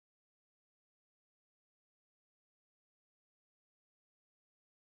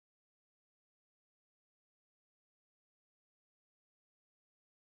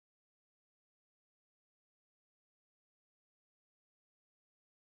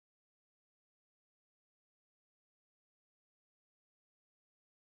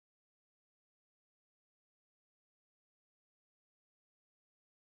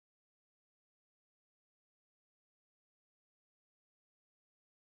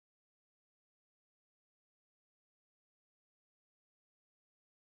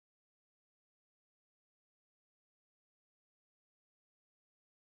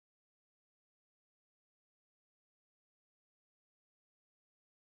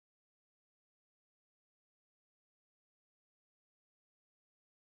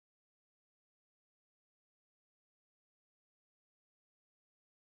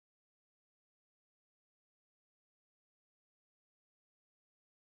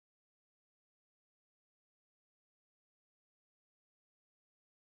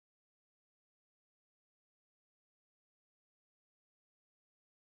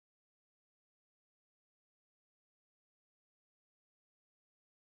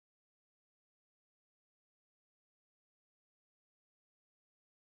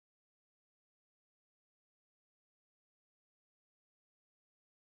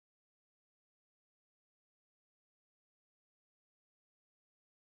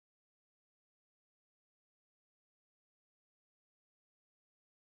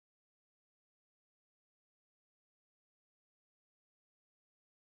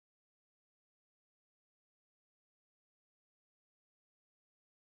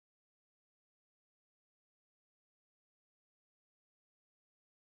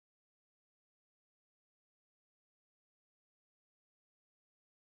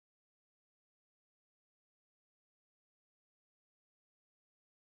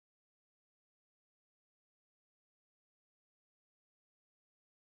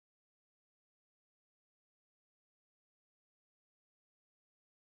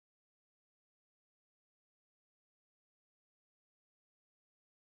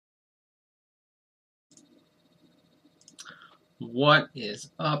What is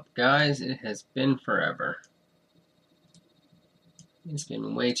up, guys? It has been forever. It's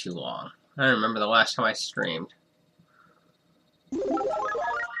been way too long. I don't remember the last time I streamed.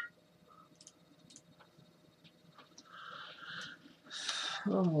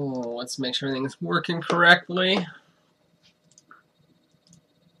 Oh, let's make sure everything's working correctly. I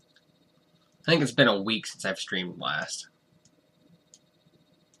think it's been a week since I've streamed last.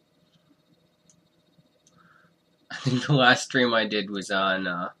 I think the last stream I did was on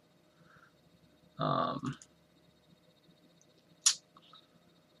oh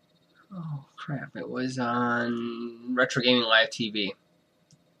crap, it was on Retro Gaming Live TV.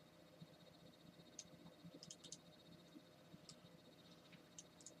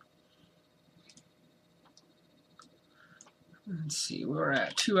 Let's see, we're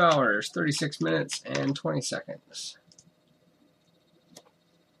at 2 hours, 36 minutes, and 20 seconds.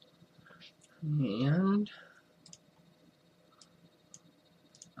 And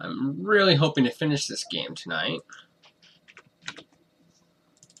I'm really hoping to finish this game tonight.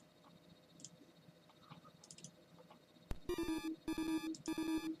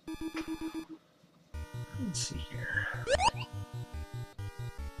 Let's see here.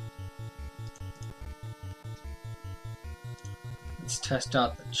 Let's test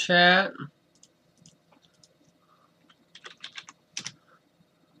out the chat.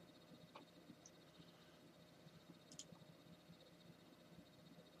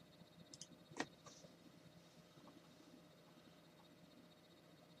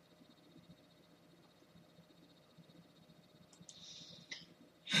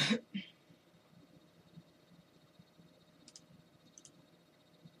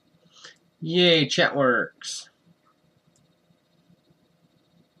 Yay, chat works.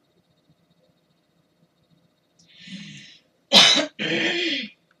 I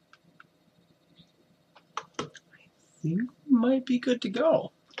think we might be good to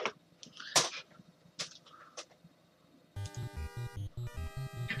go.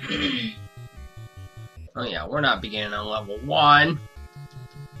 Oh yeah, we're not beginning on level 1.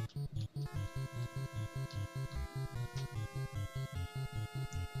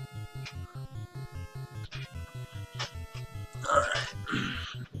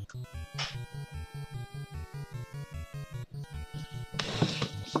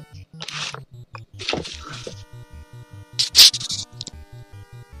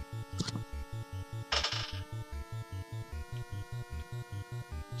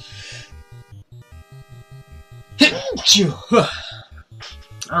 Alright.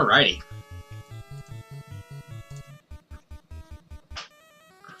 Alrighty.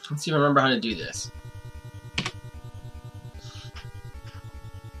 Let's see if I remember how to do this.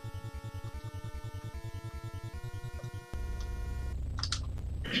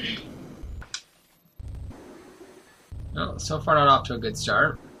 Well, so far not off to a good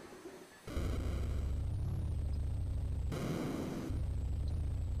start.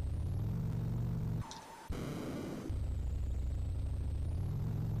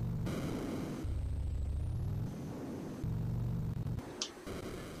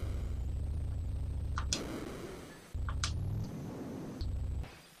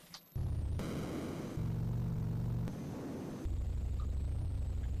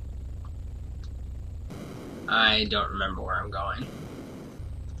 I don't remember where I'm going.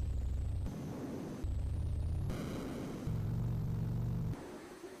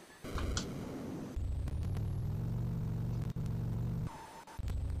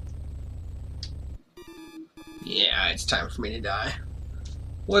 Yeah, it's time for me to die.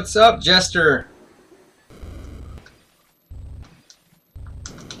 What's up, Jester?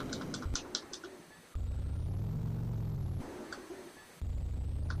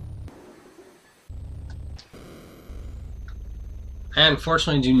 I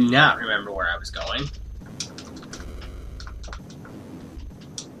unfortunately do not remember where I was going.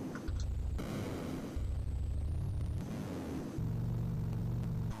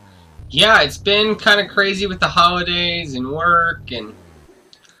 Yeah, it's been kind of crazy with the holidays and work and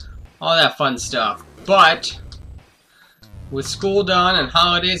all that fun stuff. But with school done and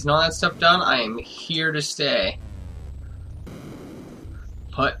holidays and all that stuff done, I am here to stay.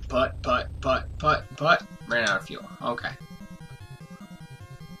 Putt, putt, putt, putt, putt, putt. Ran out of fuel. Okay.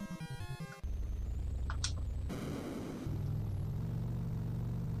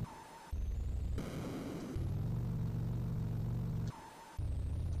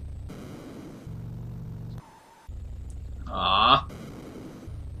 Aw.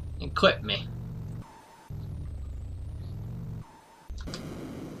 It clipped me.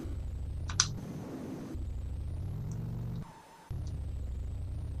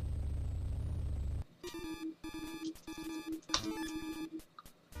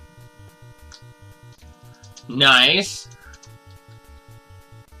 Nice.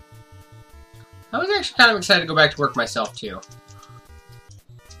 I was actually kind of excited to go back to work myself, too.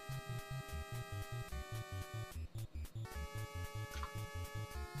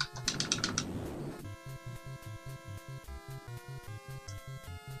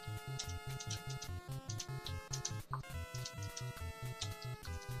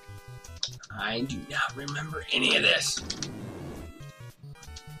 I do not remember any of this.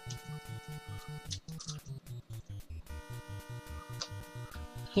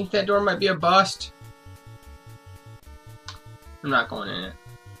 I think that door might be a bust. I'm not going in it.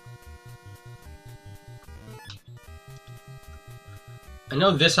 I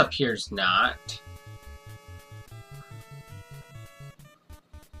know this up here is not.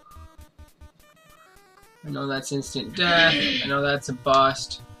 I know that's instant death. I know that's a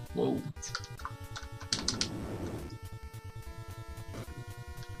bust. Whoa.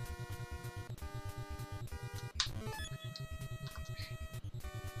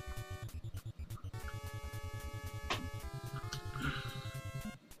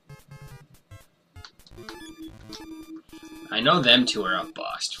 I know them two are a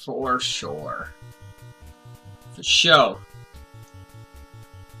bust, for sure. For sure.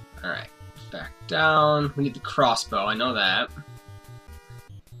 Alright, back down. We need the crossbow, I know that.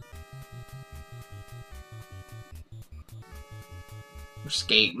 We're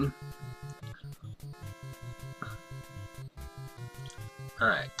skating.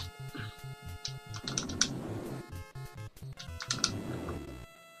 Alright.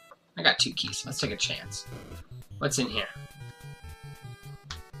 I got 2 keys, let's take a chance. What's in here?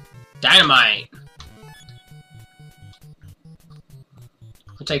 Dynamite!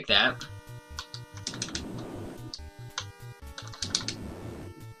 We'll take that.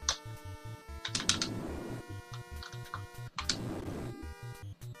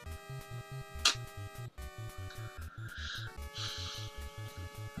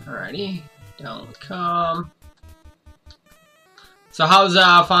 Alrighty, down we come. So how's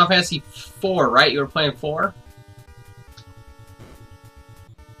Final Fantasy 4, right? You were playing 4?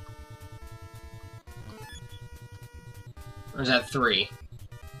 Or is that 3?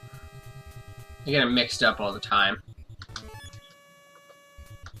 I get them mixed up all the time.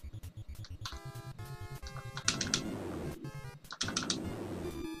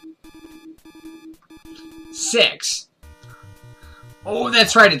 Six. Oh,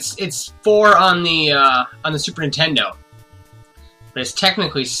 that's right. It's 4 on the Super Nintendo, but it's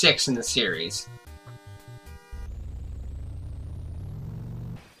technically 6 in the series.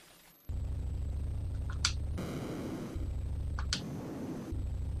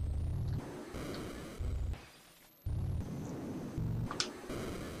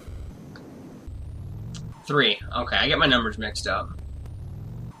 Three. Okay, I get my numbers mixed up.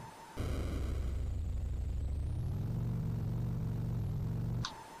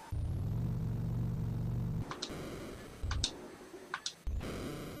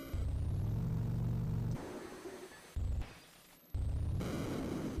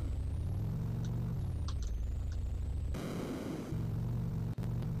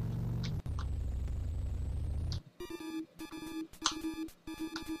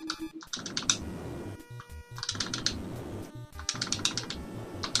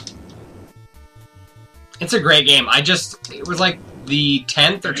 It's a great game. It was like the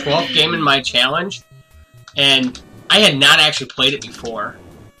 10th or 12th game in my challenge, and I had not actually played it before.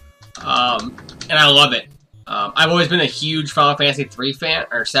 And I love it. I've always been a huge Final Fantasy 3 fan,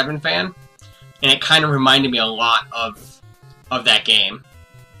 or 7 fan, and it kind of reminded me a lot of that game.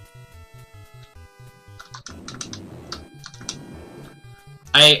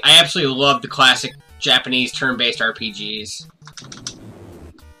 I absolutely love the classic Japanese turn-based RPGs.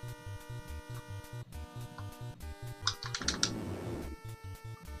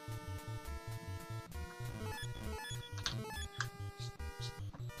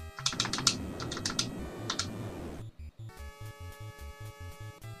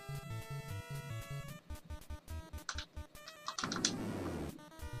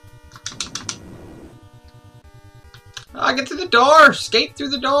 Oh, get through the door! Skate through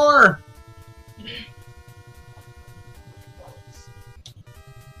the door!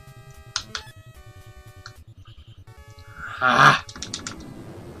 Ah!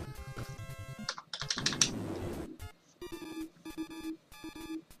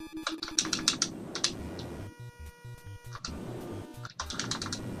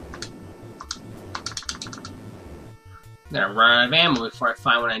 I'm gonna run out of ammo before I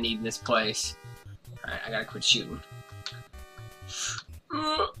find what I need in this place. Alright, I gotta quit shooting.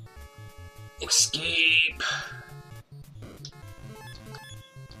 Escape.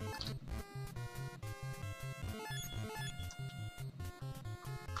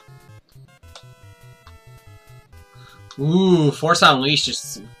 Ooh, Force Unleashed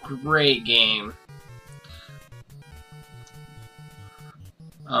is a great game.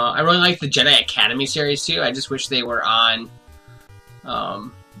 I really like the Jedi Academy series too. I just wish they were on,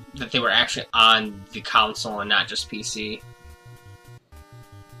 that they were actually on the console and not just PC.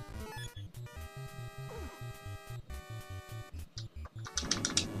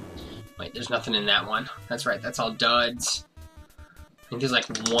 Wait, there's nothing in that one. That's right, that's all duds. I think there's like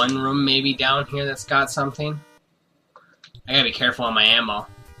one room maybe down here that's got something. I gotta be careful on my ammo.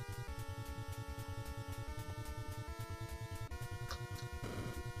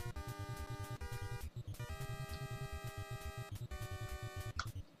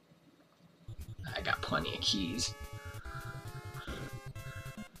 I got plenty of keys.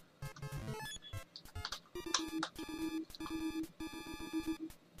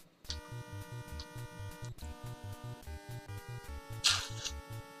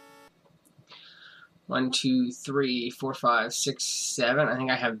 One, two, three, four, five, six, seven. I think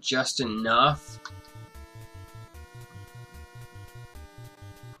I have just enough.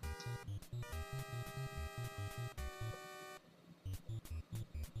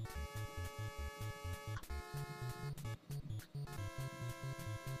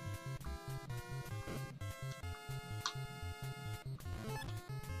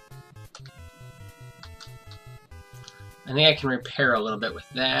 I think I can repair a little bit with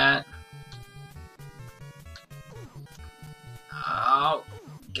that. Oh,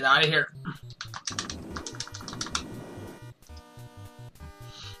 get out of here.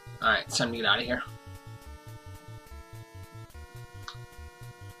 Alright, it's time to get out of here.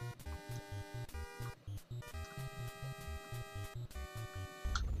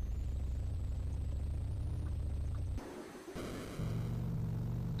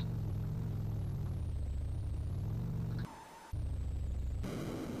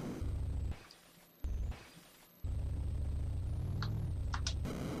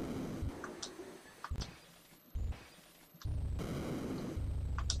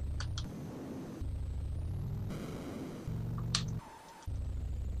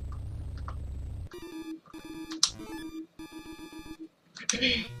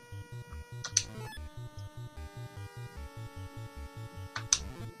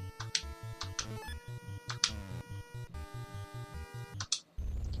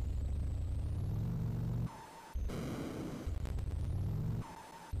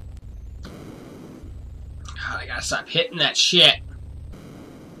 I gotta stop hitting that shit.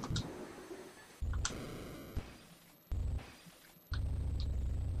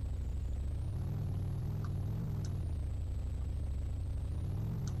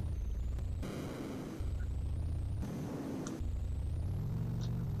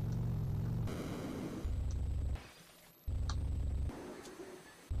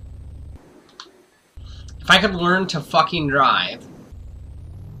 If I could learn to fucking drive.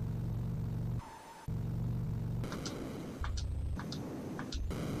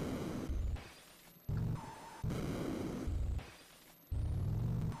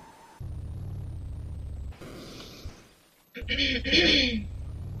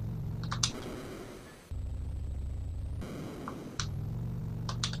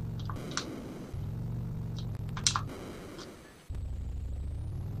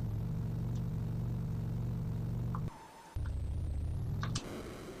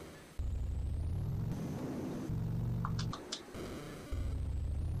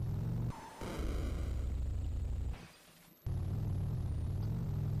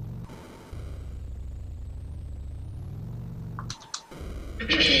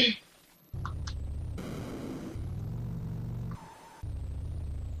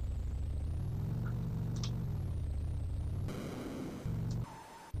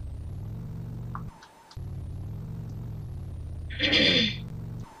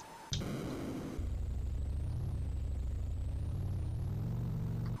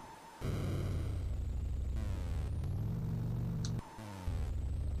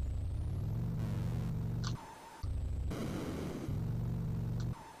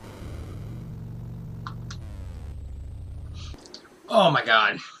 Oh my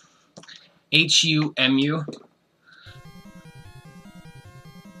god. H-U-M-U.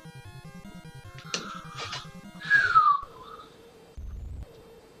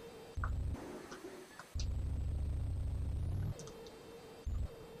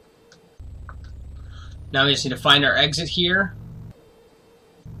 Now we just need to find our exit here.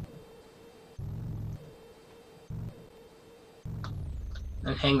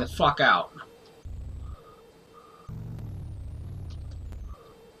 And hang the fuck out.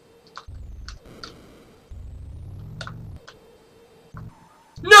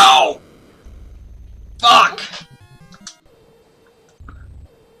 No! Fuck!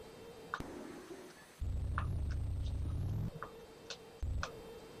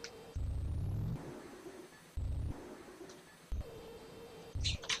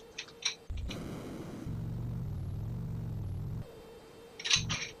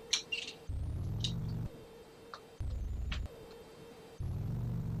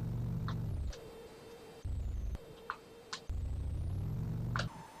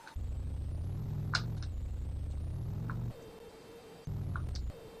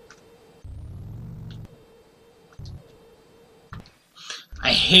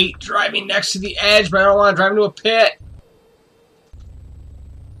 hate driving next to the edge, but I don't want to drive into a pit.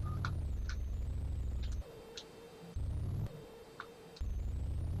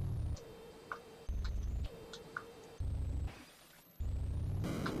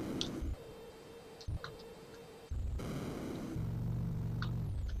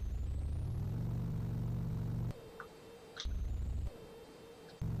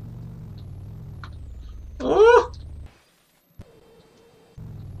 Ooh.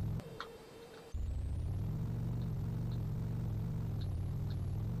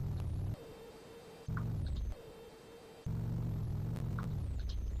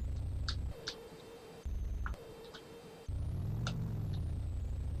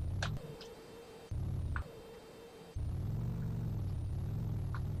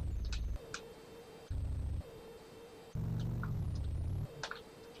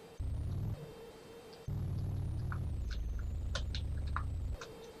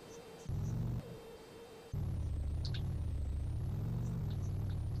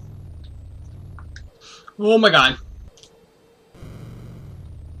 Oh my god.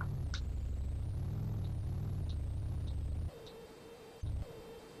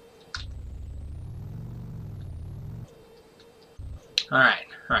 Alright,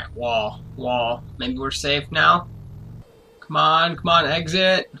 wall. Maybe we're safe now? Come on,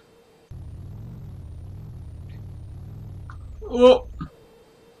 exit. Oh!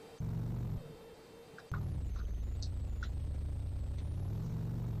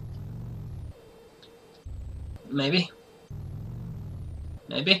 Maybe?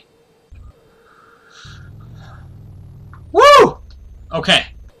 Woo! Okay.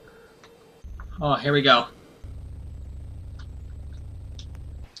 Oh, here we go.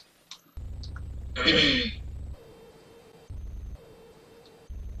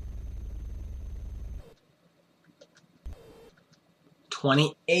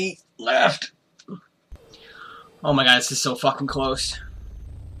 $28 left. Oh my god, this is so fucking close.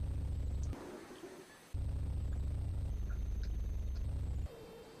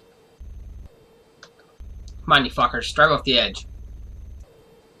 Come on, you fuckers. Drive off the edge.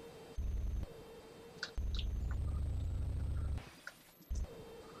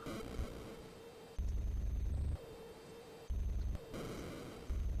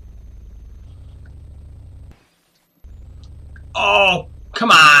 Oh,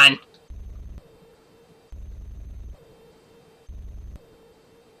 come on.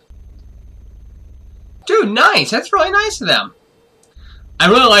 Dude, nice. That's really nice of them. I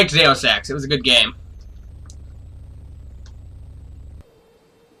really liked Deus Ex. It was a good game.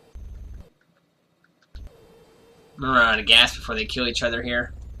 I'm gonna run out of gas before they kill each other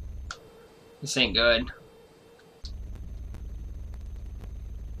here. This ain't good.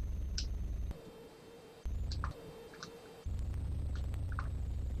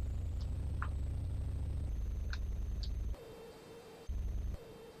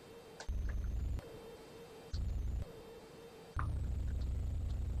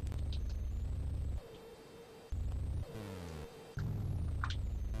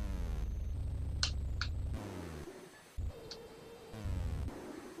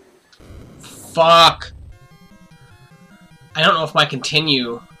 Fuck. I don't know if my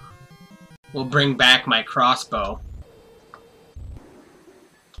continue will bring back my crossbow.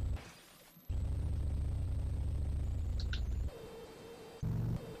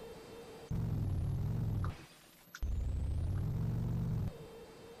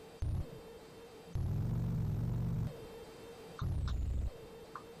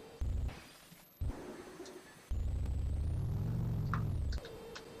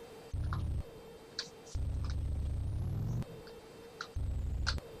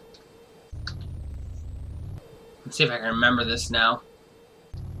 Let's see if I can remember this now.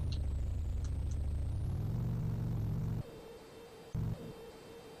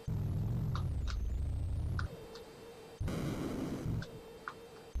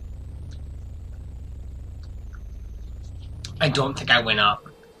 I don't think I went up.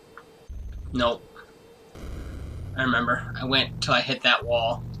 Nope. I remember. I went till I hit that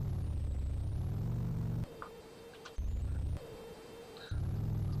wall.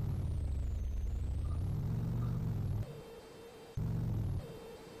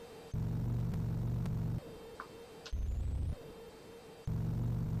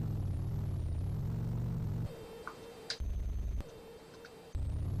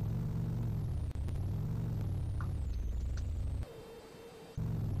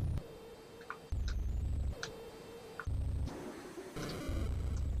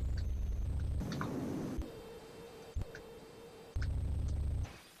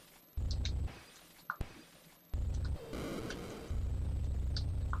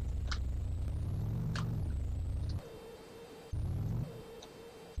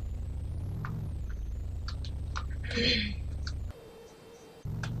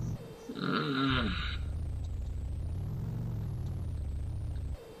 Mm.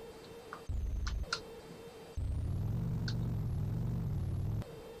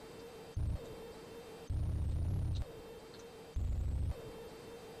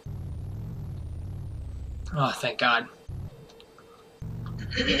 Oh, thank God.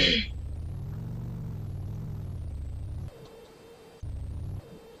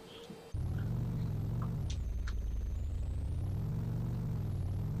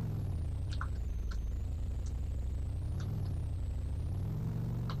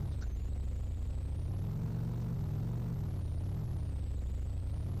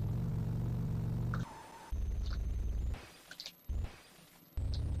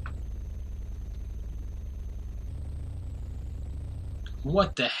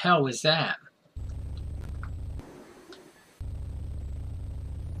 What the hell was that?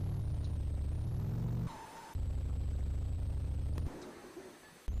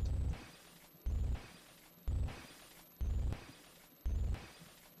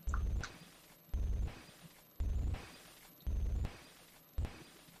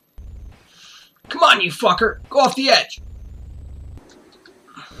 Come on, you fucker! Go off the edge!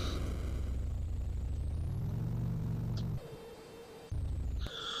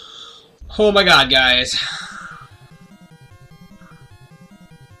 Oh my God, guys.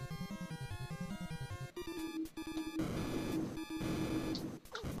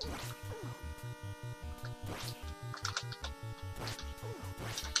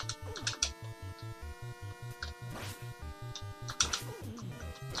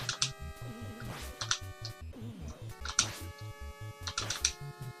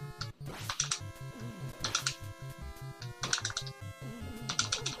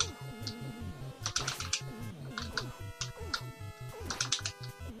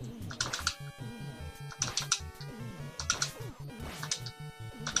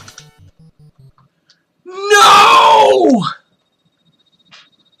 No!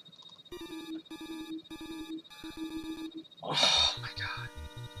 Oh my God.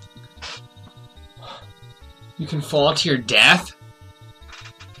 You can fall to your death?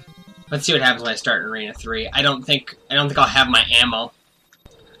 Let's see what happens when I start in Arena 3. I don't think I'll have my ammo.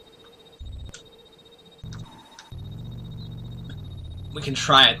 We can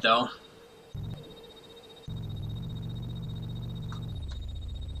try it though.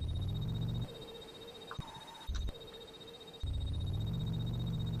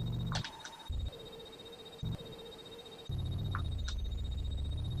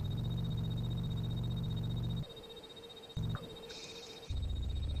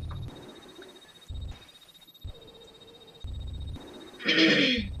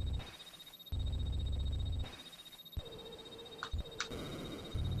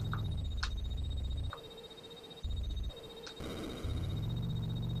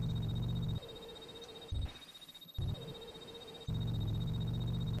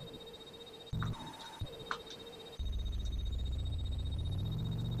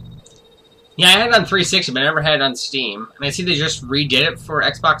 Yeah, I had it on 360, but I never had it on Steam. And I see they just redid it for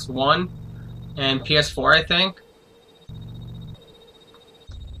Xbox One and PS4, I think.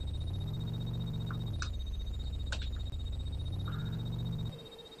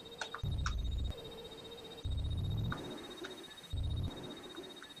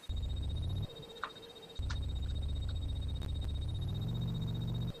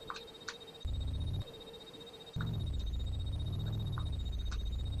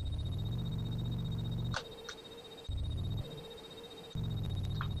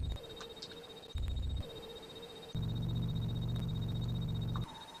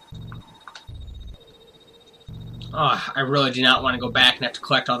 Oh, I really do not want to go back and have to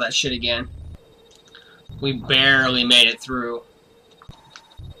collect all that shit again. We barely made it through.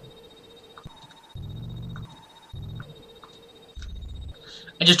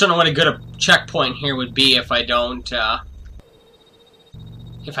 I just don't know what a good checkpoint here would be if I don't,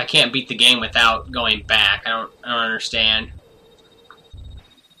 if I can't beat the game without going back. I don't understand.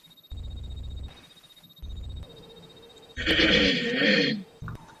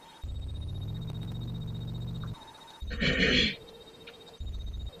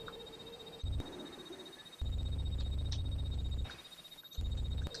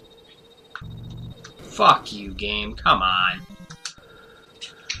 Fuck you, game. Come on.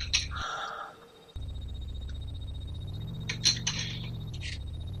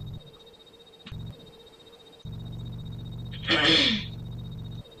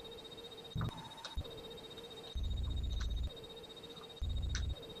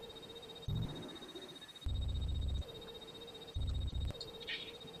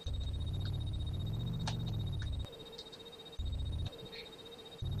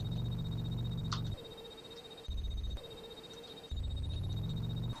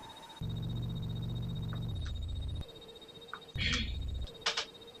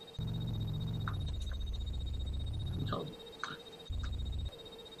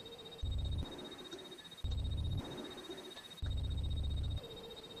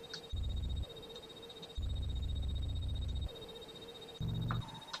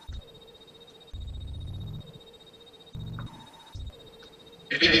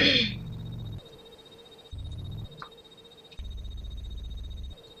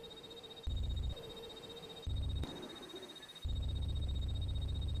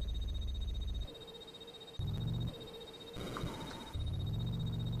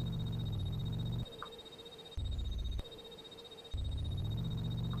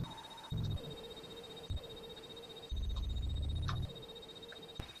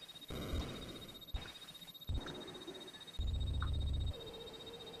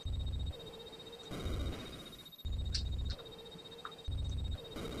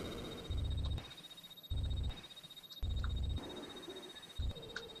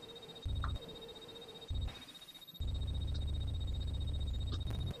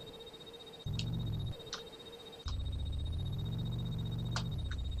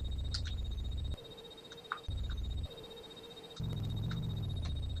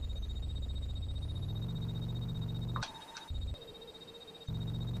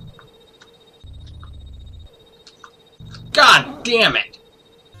 God damn it!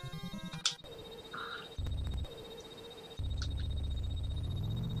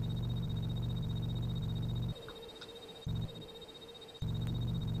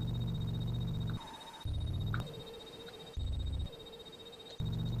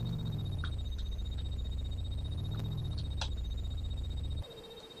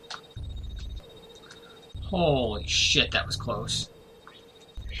 Holy shit, that was close.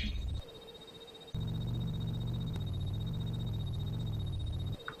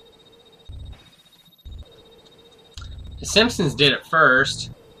 The Simpsons did it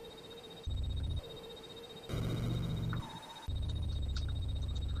first.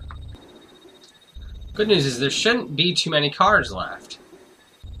 Good news is there shouldn't be too many cars left.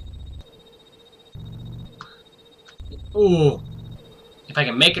 Ooh. If I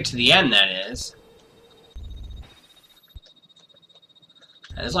can make it to the end, that is.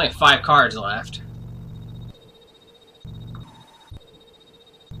 And there's only 5 cars left.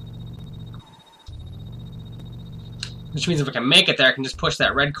 Which means if I can make it there, I can just push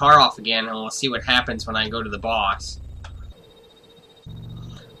that red car off again, and we'll see what happens when I go to the boss.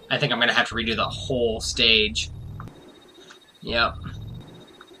 I think I'm going to have to redo the whole stage. Yep.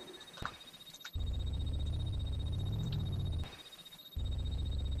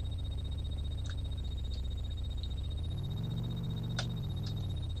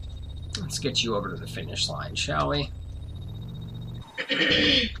 Let's get you over to the finish line, shall we?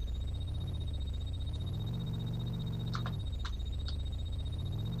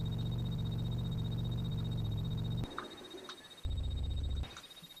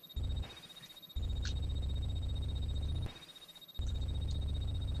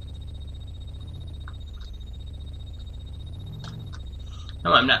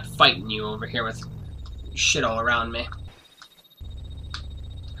 No, I'm not fighting you over here with shit all around me.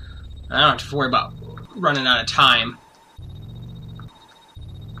 I don't have to worry about running out of time.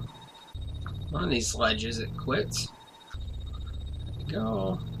 One of these ledges, it quits. There we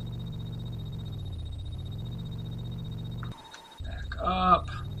go. Back up.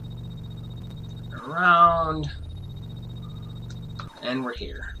 Around. And we're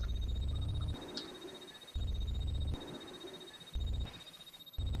here.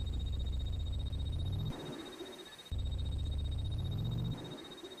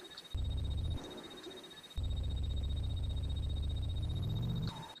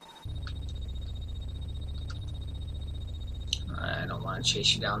 I don't want to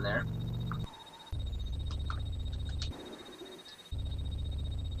chase you down there.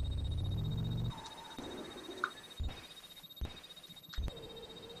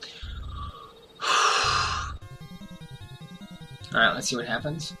 Alright, let's see what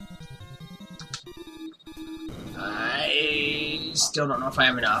happens. I still don't know if I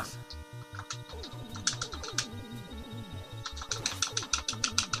have enough.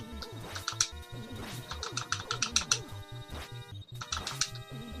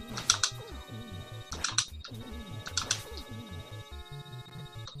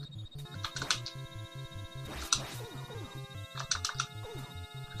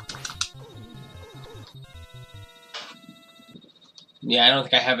 Yeah, I don't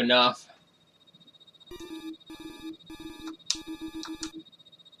think I have enough.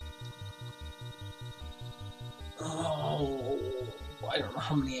 Oh, I don't know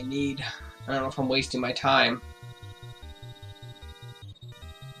how many I need. I don't know if I'm wasting my time.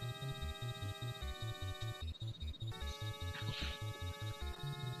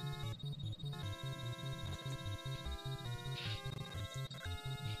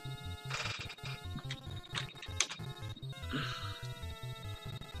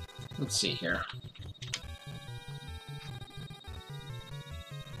 Let's see here.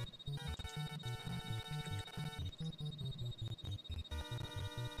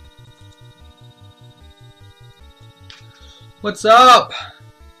 What's up?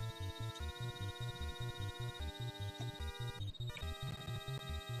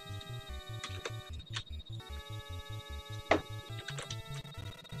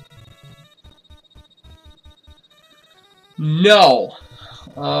 No.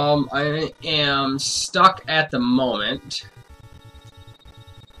 I am stuck at the moment.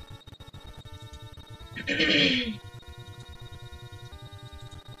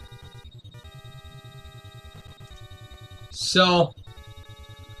 So,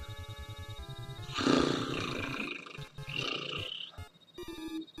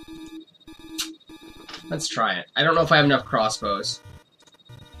 let's try it. I don't know if I have enough crossbows.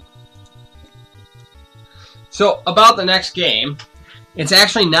 So, about the next game, it's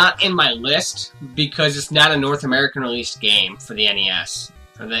actually not in my list because it's not a North American released game for the NES,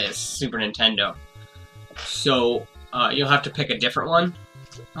 for the Super Nintendo. So, you'll have to pick a different one.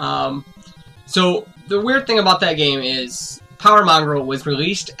 So, the weird thing about that game is Power Mongrel was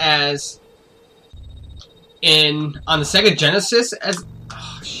released on the Sega Genesis as...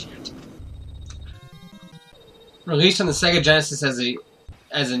 Oh, shit. Released on the Sega Genesis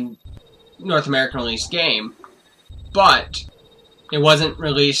as a North American released game, but it wasn't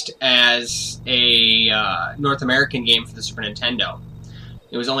released as a North American game for the Super Nintendo.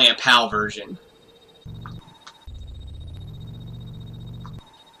 It was only a PAL version.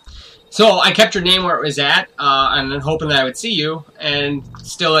 So I kept your name where it was at, and then hoping that I would see you, and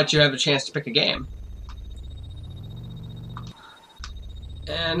still let you have a chance to pick a game.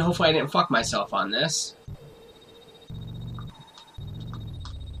 And hopefully I didn't fuck myself on this.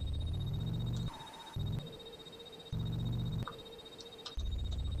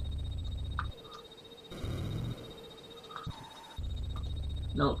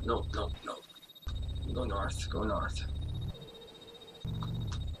 No, no, no, no. Go north, go north.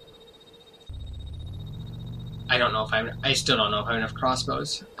 I don't know if I still don't know if I have enough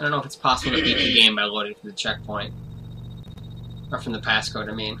crossbows. I don't know if it's possible to beat the game by loading from the checkpoint. Or from the passcode,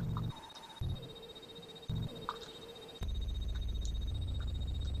 I mean.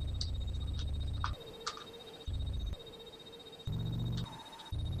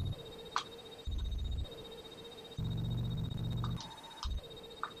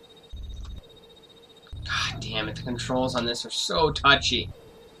 God damn it, the controls on this are so touchy.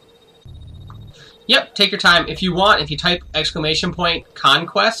 Yep, take your time. If you want, if you type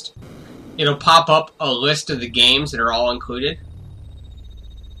 !Conquest, it'll pop up a list of the games that are all included.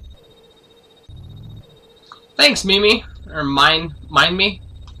 Thanks, Mimi. Or mind me.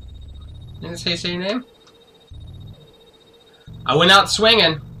 Didn't say your name? I went out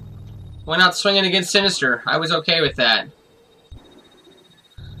swinging. Went out swinging against Sinister. I was okay with that.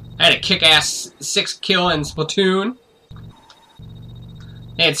 I had a kick-ass 6-kill in Splatoon.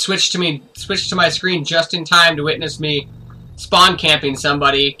 They had switched to my screen just in time to witness me spawn camping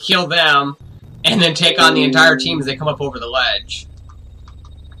somebody, kill them, and then take on the entire team as they come up over the ledge.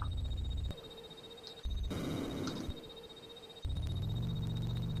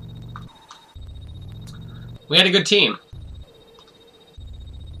 We had a good team.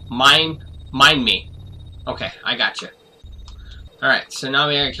 Mind me. Okay, I got you. Alright, so now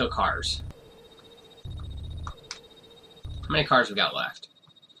we gotta kill cars. How many cars we got left?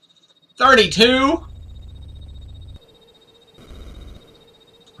 32?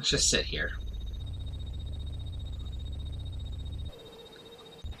 Let's just sit here.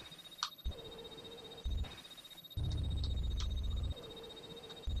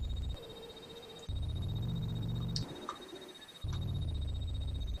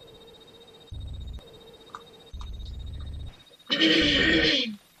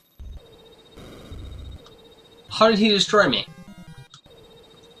 How did he destroy me?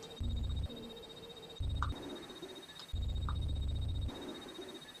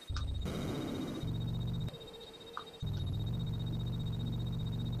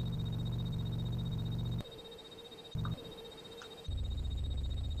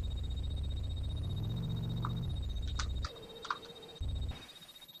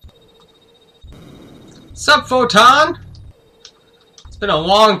 Sup, Photon? It's been a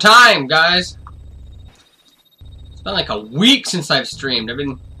long time, guys. It's been like a week since I've streamed. I've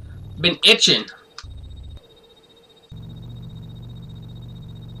been itching.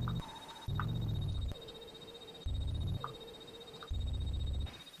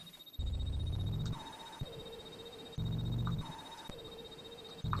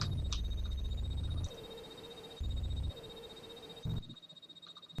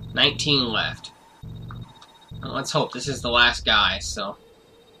 $19 left. Well, let's hope this is the last guy, so.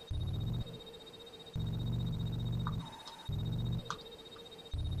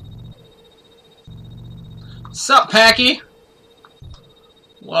 Sup, Packy?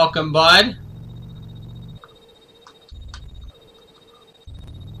 Welcome, bud.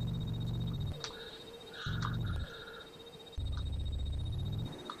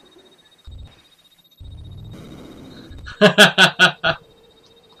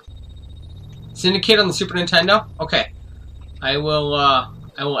 Syndicate on the Super Nintendo? Okay. I will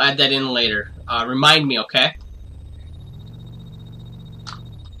add that in later. Remind me, okay?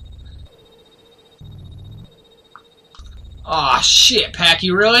 Aw, oh, shit,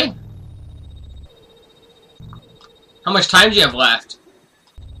 Packy, really? How much time do you have left?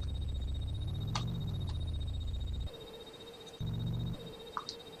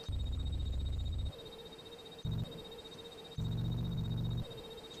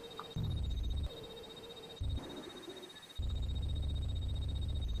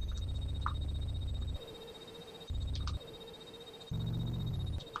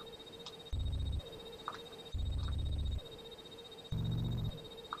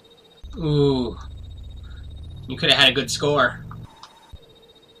 Ooh. You could have had a good score.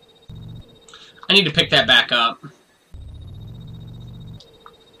 I need to pick that back up.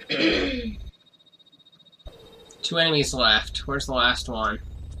 Two enemies left. Where's the last one?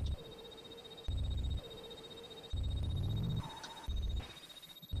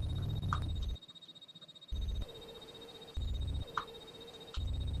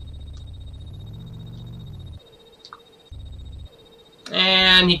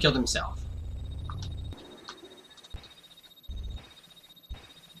 And he killed himself.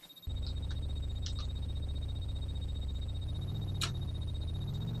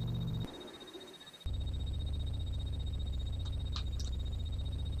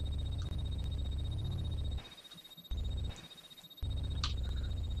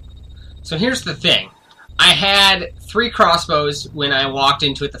 So here's the thing. I had 3 crossbows when I walked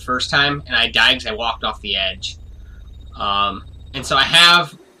into it the first time, and I died because I walked off the edge. And so I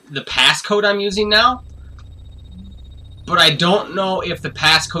have the passcode I'm using now, but I don't know if the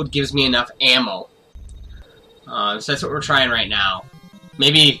passcode gives me enough ammo. So that's what we're trying right now.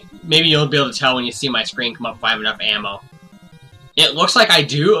 Maybe you'll be able to tell when you see my screen come up if I have enough ammo. It looks like I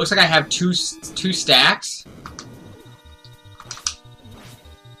do. It looks like I have two stacks.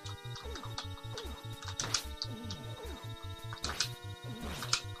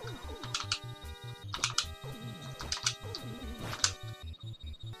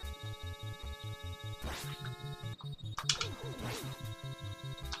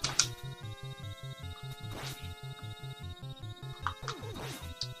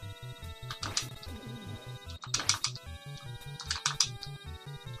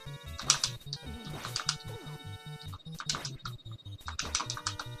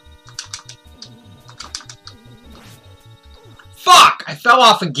 Fuck! I fell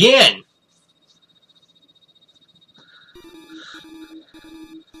off again!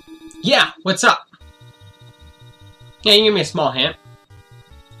 Yeah, what's up? Yeah, you can give me a small hint.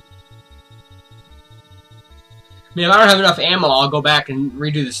 I mean, if I don't have enough ammo, I'll go back and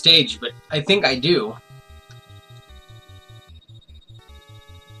redo the stage, but I think I do.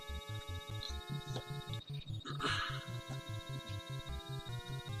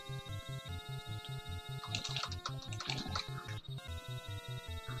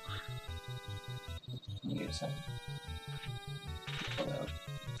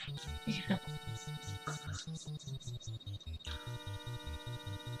 Yeah.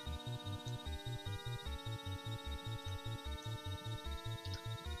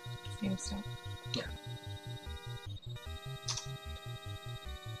 Same stuff. Yeah.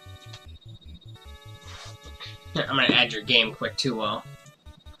 Yeah, I'm gonna add your game quick too while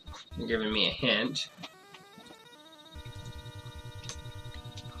you're giving me a hint.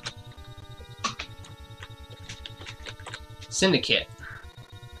 Syndicate.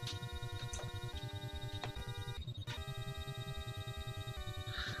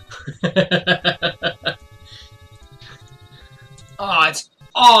 Oh, it's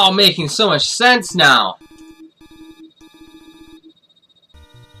all making so much sense now.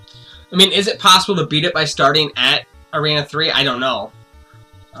 I mean, is it possible to beat it by starting at Arena 3? I don't know.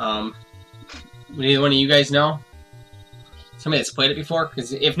 Would either one of you guys know? Somebody that's played it before?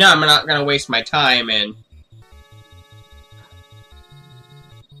 Because if not, I'm not going to waste my time and...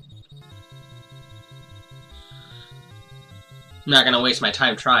 I'm not going to waste my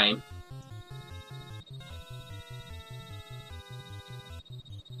time trying.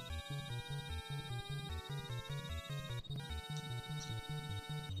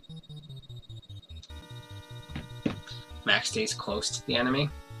 Max stays close to the enemy.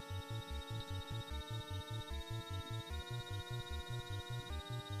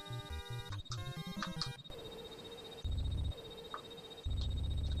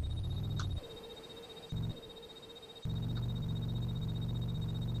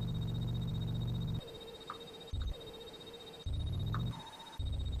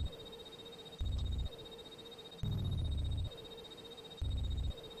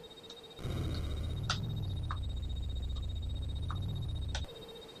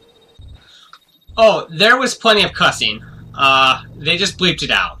 Oh, there was plenty of cussing. They just bleeped it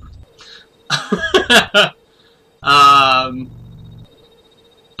out.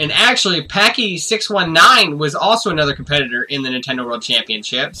 And actually, Packy619 was also another competitor in the Nintendo World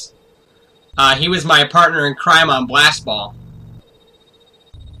Championships. He was my partner in crime on Blast Ball.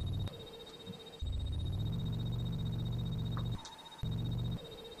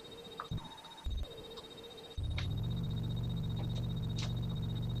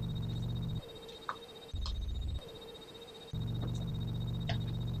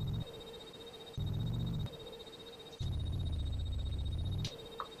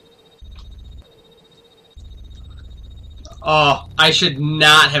 Oh, I should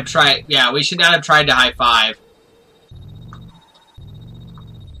not have tried. Yeah, we should not have tried to high five.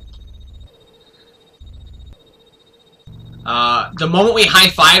 The moment we high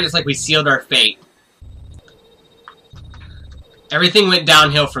fived, it's like we sealed our fate. Everything went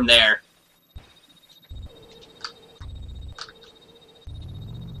downhill from there.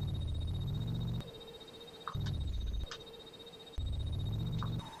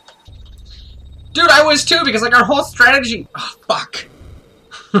 Dude, I was too, because like our whole strategy... Oh, fuck.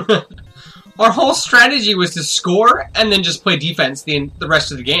 Our whole strategy was to score and then just play defense the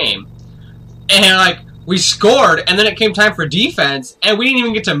rest of the game. And like, we scored, and then it came time for defense, and we didn't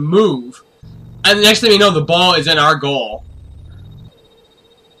even get to move. And the next thing you know, the ball is in our goal.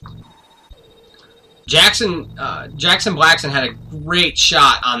 Jackson Blackson had a great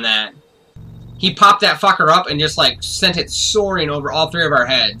shot on that. He popped that fucker up and just like sent it soaring over all three of our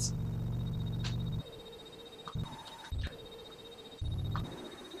heads.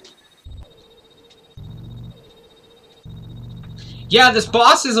 Yeah, this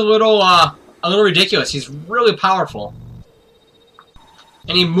boss is a little ridiculous. He's really powerful.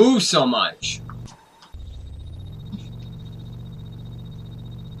 And he moves so much.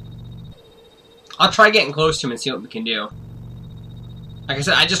 I'll try getting close to him and see what we can do. Like I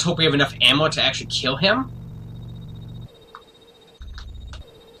said, I just hope we have enough ammo to actually kill him.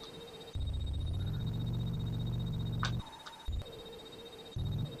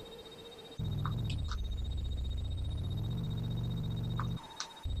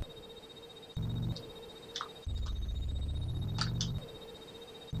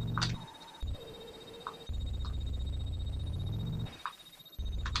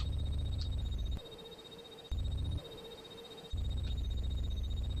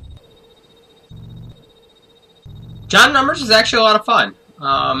 John Numbers is actually a lot of fun.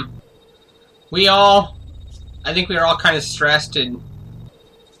 I think we were all kind of stressed, and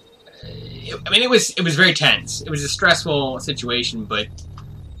I mean, it was very tense. It was a stressful situation, but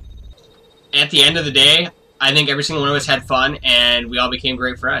at the end of the day, I think every single one of us had fun, and we all became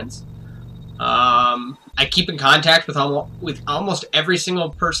great friends. I keep in contact with almost every single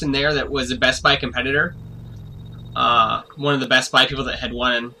person there that was a Best Buy competitor. One of the Best Buy people that had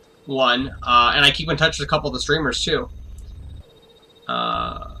won. And I keep in touch with a couple of the streamers too.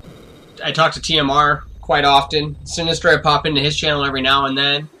 I talk to TMR quite often. Sinister, I pop into his channel every now and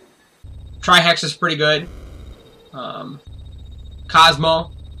then. Trihex is pretty good.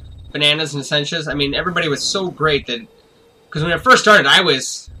 Cosmo, Bananas and Essentials. I mean, everybody was so great that, because when it first started, I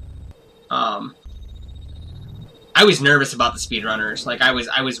was nervous about the speedrunners. Like I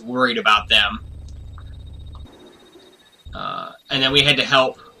was worried about them. And then we had to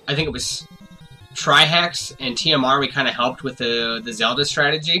help. I think it was Trihex and TMR. We kind of helped with the Zelda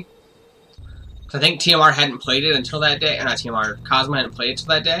strategy. I think TMR hadn't played it until that day. Or not TMR, Cosmo hadn't played it until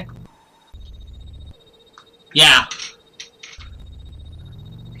that day. Yeah.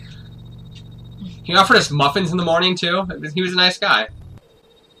 He offered us muffins in the morning, too. He was a nice guy.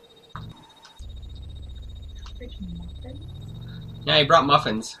 Yeah, he brought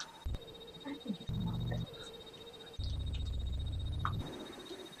muffins.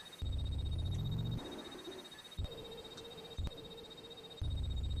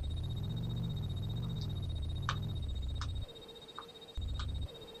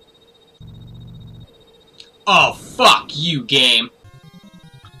 Oh, fuck you, game.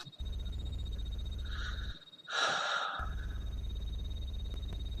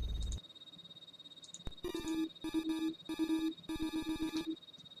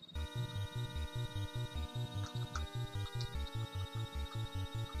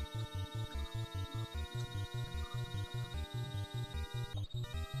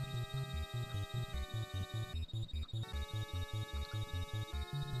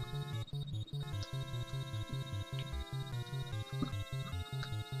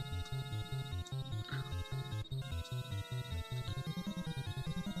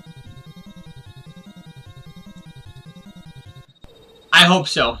 I hope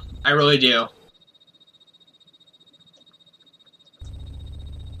so. I really do.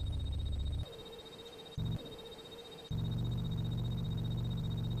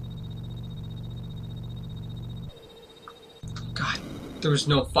 There was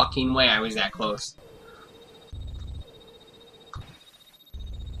no fucking way I was that close.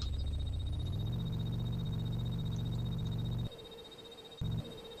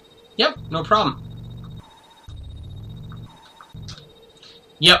 Yep, no problem.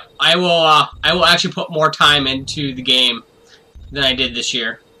 Yep, I will actually put more time into the game than I did this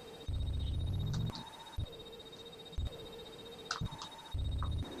year.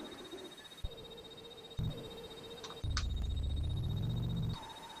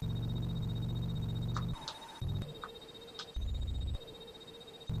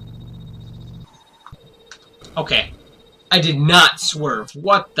 Okay. I did not swerve.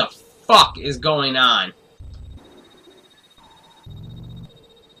 What the fuck is going on?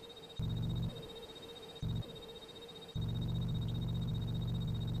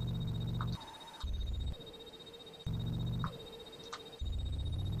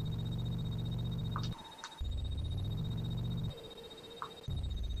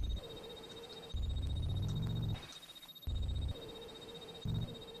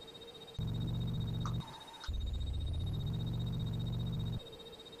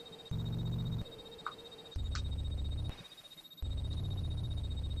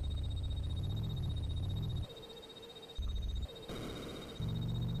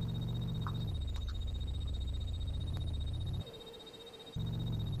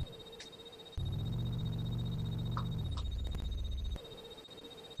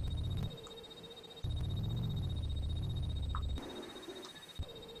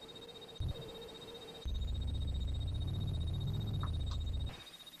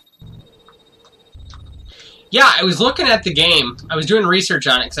 Yeah, I was looking at the game. I was doing research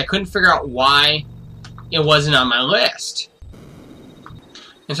on it because I couldn't figure out why it wasn't on my list.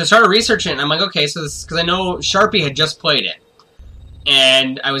 And so I started researching it, and I'm like, okay, so this is because I know Sharpie had just played it.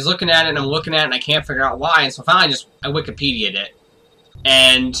 And I was looking at it, and I'm looking at it, and I can't figure out why. And so finally I Wikipedia'd it.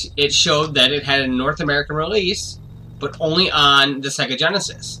 And it showed that it had a North American release, but only on the Sega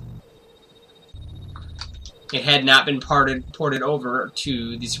Genesis. It had not been ported over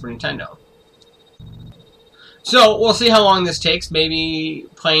to the Super Nintendo. So, we'll see how long this takes. Maybe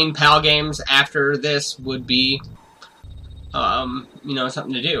playing PAL games after this would be, you know,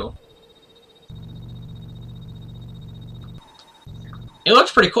 something to do. It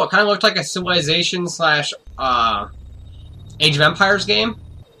looks pretty cool. It kind of looked like a Civilization / Age of Empires game.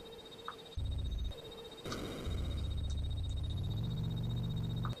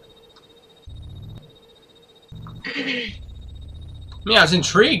 Yeah, I was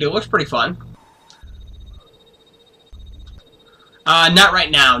intrigued. It looks pretty fun. Not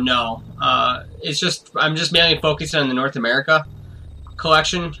right now, no. It's just, I'm just mainly focusing on the North America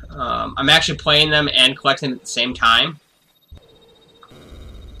collection. I'm actually playing them and collecting them at the same time.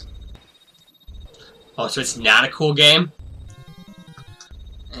 Oh, so it's not a cool game?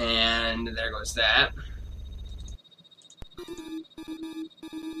 And there goes that.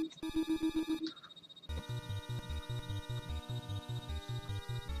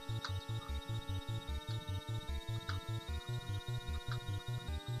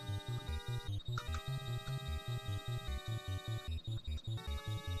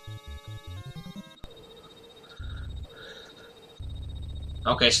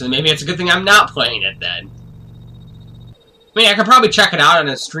 Okay, so maybe it's a good thing I'm not playing it then. I mean, I could probably check it out on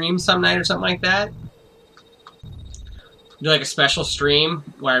a stream some night or something like that. Do like a special stream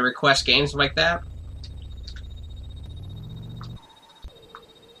where I request games like that.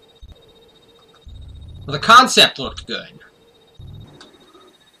 Well, the concept looked good.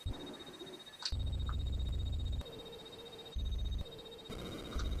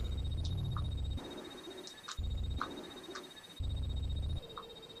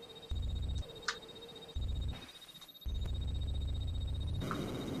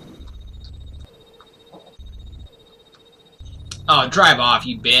 Oh, drive off,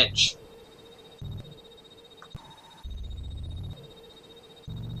 you bitch.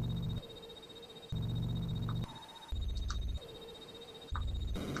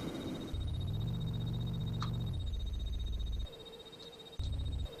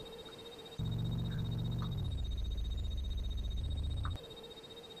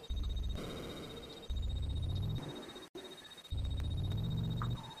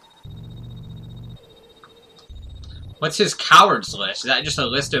 What's his cowards list? Is that just a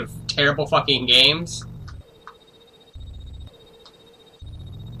list of terrible fucking games?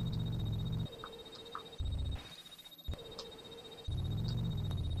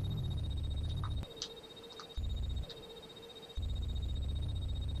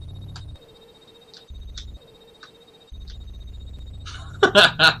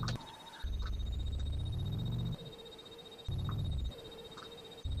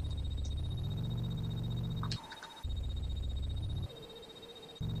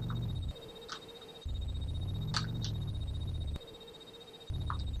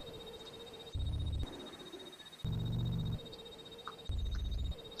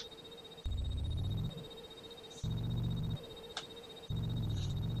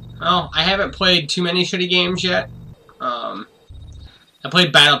 Well, I haven't played too many shitty games yet. I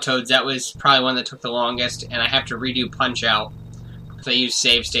played Battletoads. That was probably one that took the longest, and I have to redo Punch-Out because I use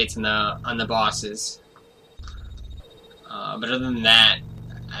save states on the bosses. But other than that,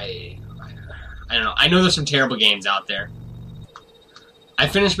 I don't know. I know there's some terrible games out there. I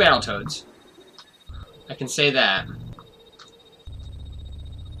finished Battletoads. I can say that.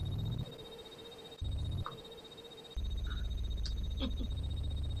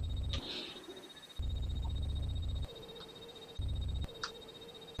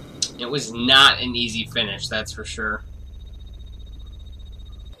 It was not an easy finish, that's for sure.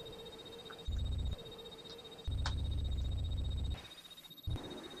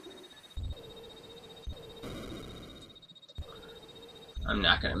 I'm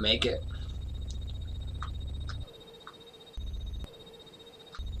not gonna make it.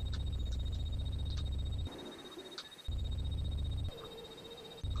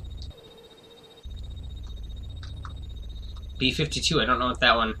 B-52, I don't know what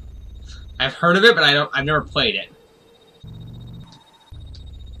that one... I've heard of it, but I've never played it.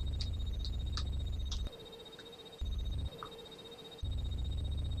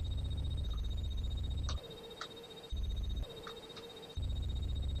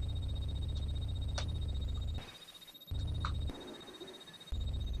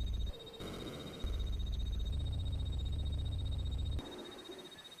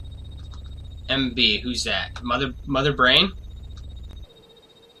 MB, who's that? Mother Brain?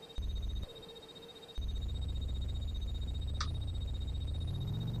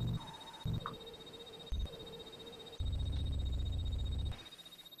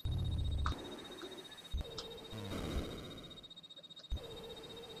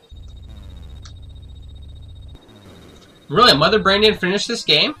 Really, Mother Brain didn't finish this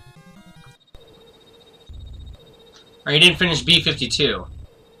game? Or he didn't finish B-52?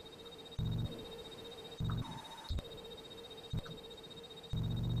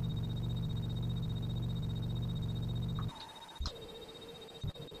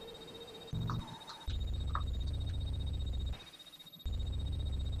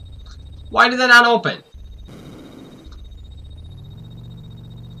 Why did that not open?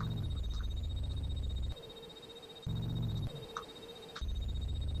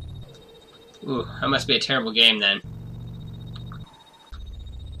 Ooh, that must be a terrible game then.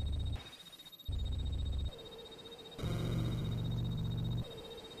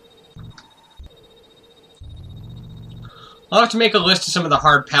 I'll have to make a list of some of the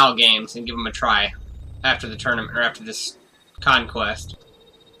hard PAL games and give them a try after the tournament, or after this conquest.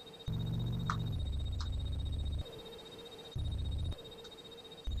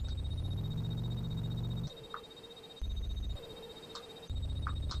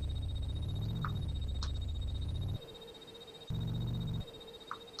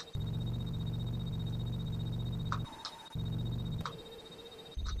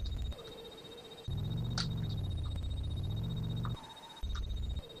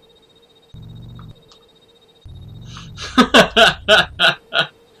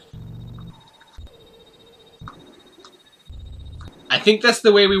 I think that's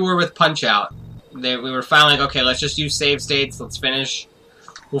the way we were with Punch-Out. We were finally like, okay, let's just use save states. Let's finish.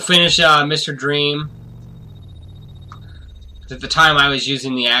 We'll finish Mr. Dream. At the time, I was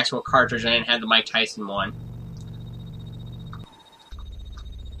using the actual cartridge. I didn't have the Mike Tyson one.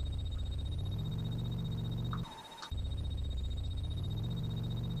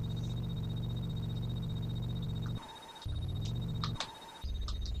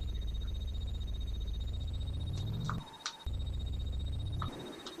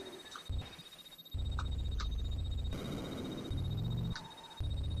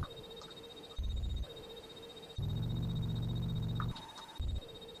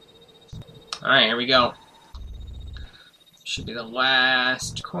 Alright, here we go. Should be the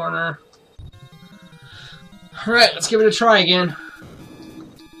last corner. Alright, let's give it a try again.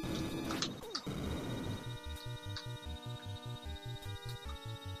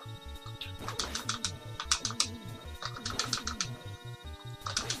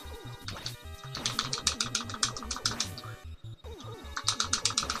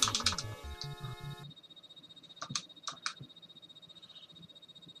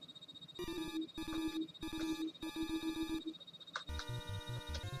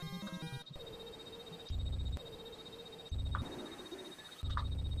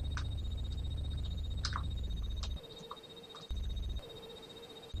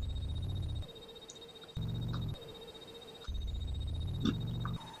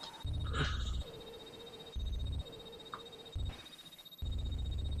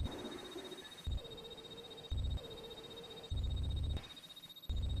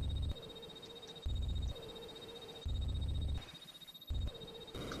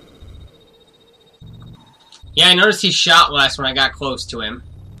 Yeah, I noticed he shot less when I got close to him.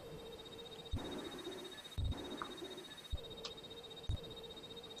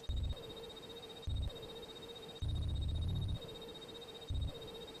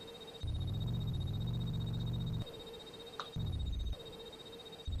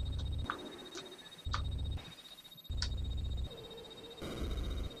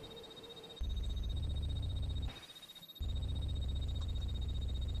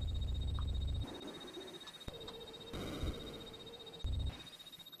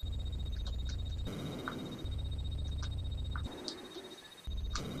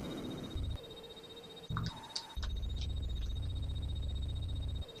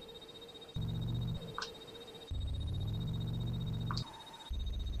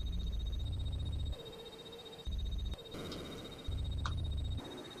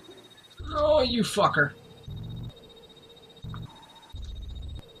 Oh, you fucker.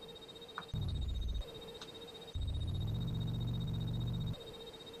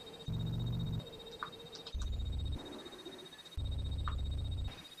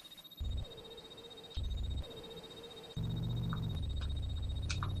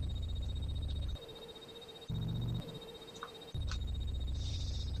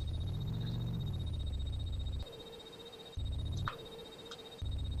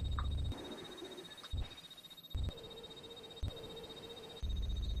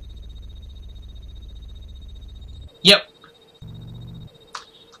 Yep.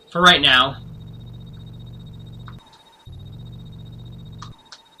 For right now.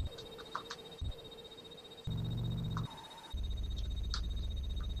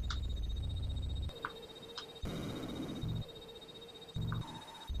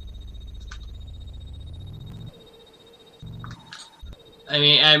 I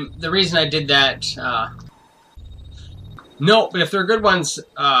mean, the reason I did that, no, but if they're good ones,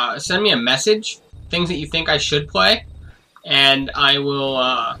 send me a message, things that you think I should play, and I will,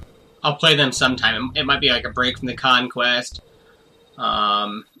 I'll play them sometime. It might be like a break from the Conquest.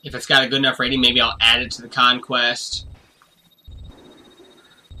 If it's got a good enough rating, maybe I'll add it to the Conquest.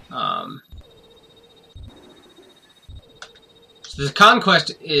 So the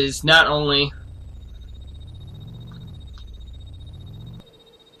Conquest is not only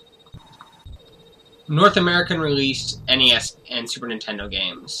North American released NES and Super Nintendo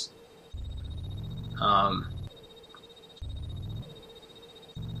games.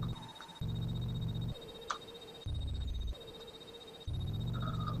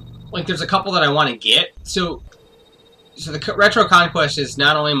 Like, there's a couple that I want to get. So the Retro Conquest is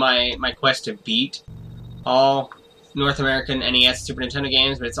not only my quest to beat all North American NES Super Nintendo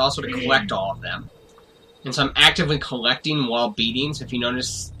games, but it's also to collect all of them. And so I'm actively collecting while beating. So if you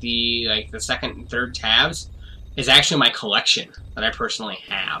notice the second and third tabs is actually my collection that I personally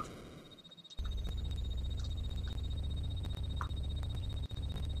have.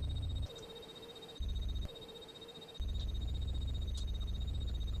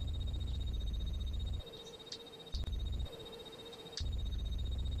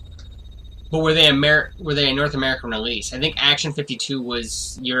 But were they a North American release? I think Action 52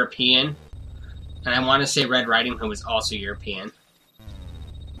 was European. And I want to say Red Riding Hood was also European.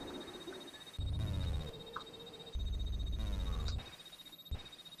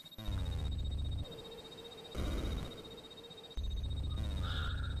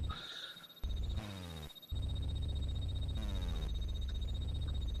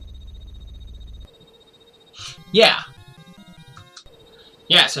 Yeah.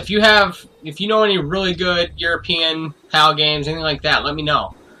 Yeah, so if you know any really good European PAL games, anything like that, let me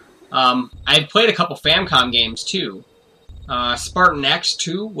know. I played a couple Famicom games, too. Spartan X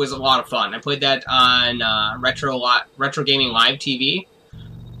 2 was a lot of fun. I played that on Retro Gaming Live TV.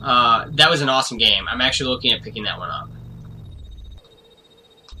 That was an awesome game. I'm actually looking at picking that one up.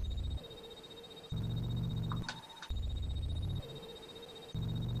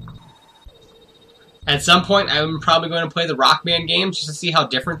 At some point, I'm probably going to play the Rock Band games just to see how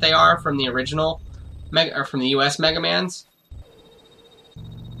different they are from the original, or from the US Mega Mans.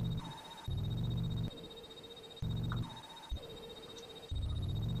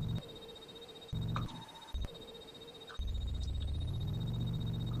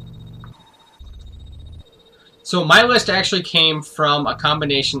 So my list actually came from a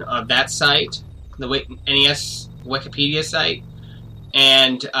combination of that site, the NES Wikipedia site,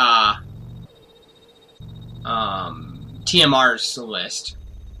 and TMR's list.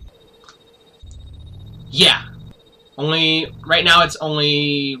 Yeah. Right now it's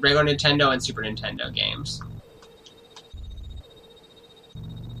only regular Nintendo and Super Nintendo games.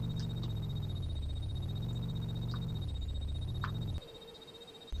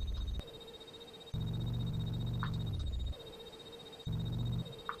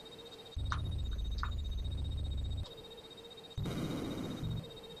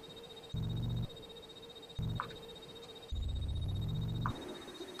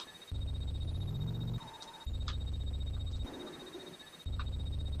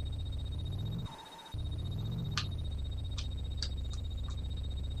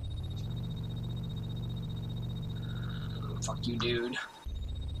 Fuck you, dude.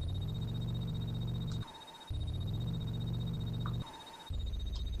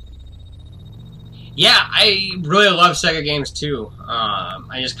 Yeah, I really love Sega games too.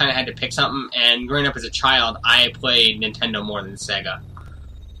 I just kind of had to pick something, and growing up as a child, I played Nintendo more than Sega.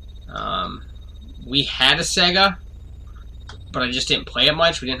 We had a Sega, but I just didn't play it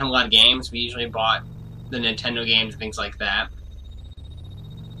much. We didn't have a lot of games. We usually bought the Nintendo games, things like that.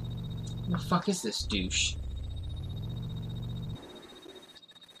 Who the fuck is this douche?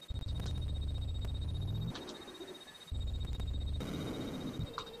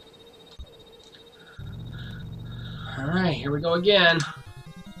 Alright, here we go again.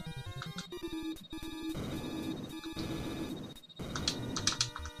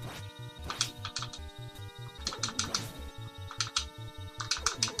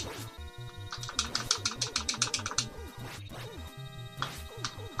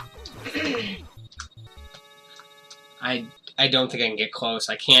 I don't think I can get close.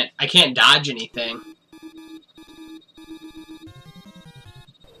 I can't dodge anything.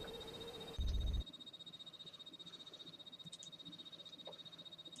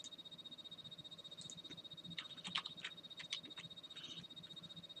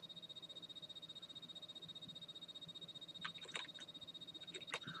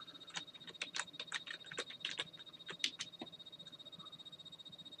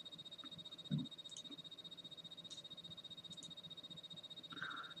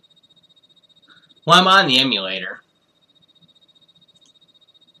 Well, I'm on the emulator.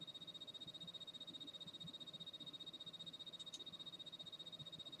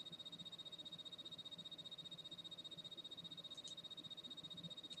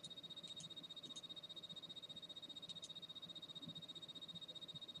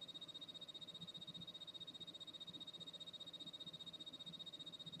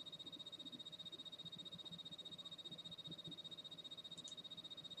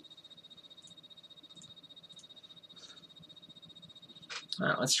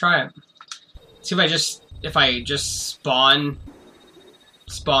 Alright, let's try it. See if I just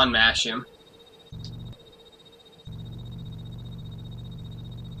spawn mash him.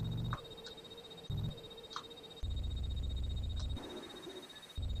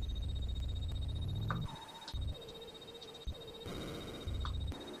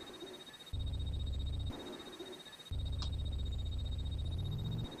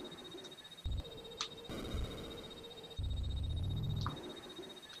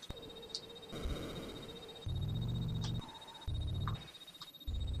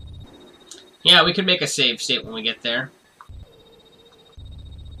 Yeah, we could make a save state when we get there.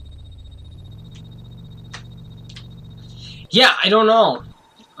 Yeah, I don't know.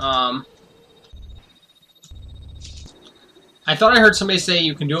 I thought I heard somebody say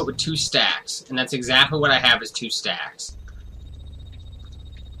you can do it with 2 stacks, and that's exactly what I have is 2 stacks.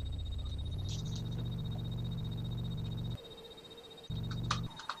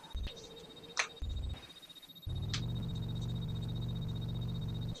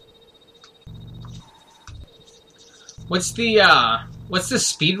 What's the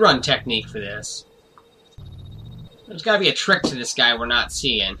speedrun technique for this? There's gotta be a trick to this guy we're not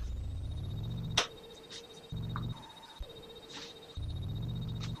seeing.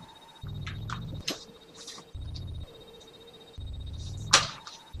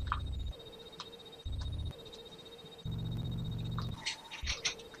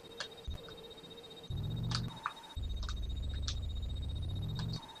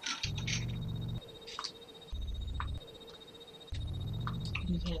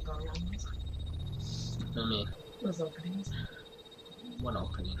 You can't go around those. I mean, Those openings. what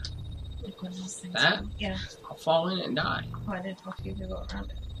opening? Like when those things. That? Open. Yeah. I'll fall in and die. Oh, I didn't talk to you to go around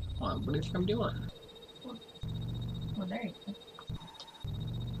it. What do you think I'm doing? Well, there you go.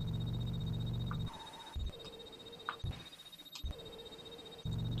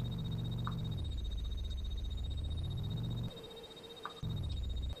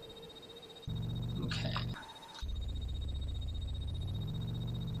 Okay.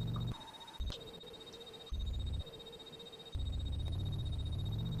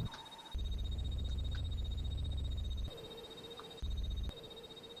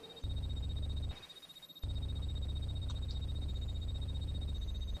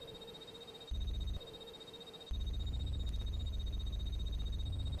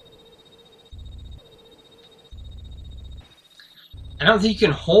 I don't think you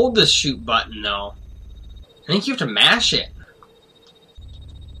can hold the shoot button, though. I think you have to mash it.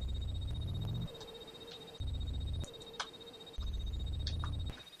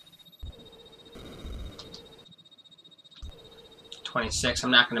 $26.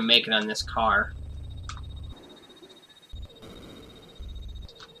 I'm not going to make it on this car.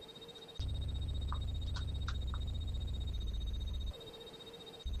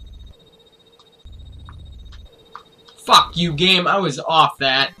 Fuck you, game. I was off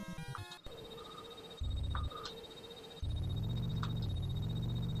that.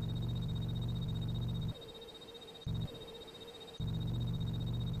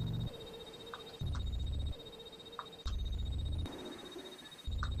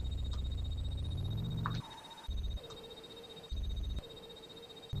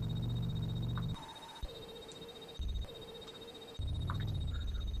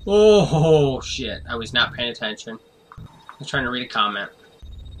 Oh, shit. I was not paying attention. I was trying to read a comment.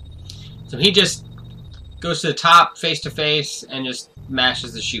 So he just goes to the top, face to face, and just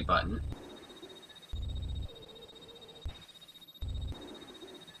mashes the shoot button.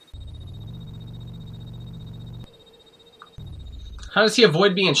 How does he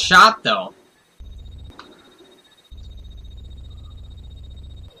avoid being shot, though?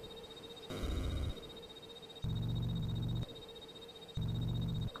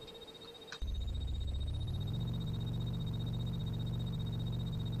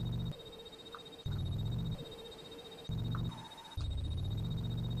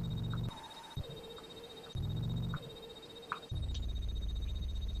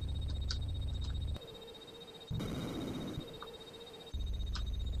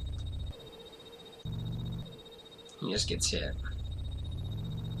 He just gets hit.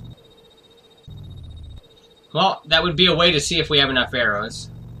 Well, that would be a way to see if we have enough arrows.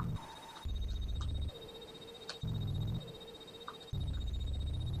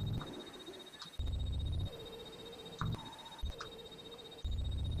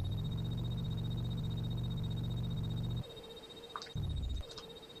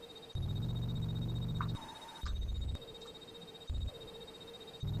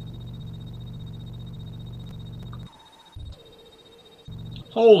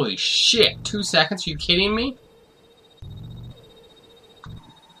 Holy shit, 2 seconds? Are you kidding me?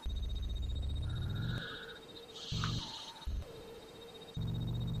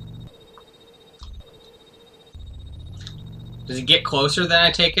 Does he get closer than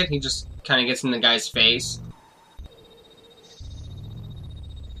I take it? He just kind of gets in the guy's face.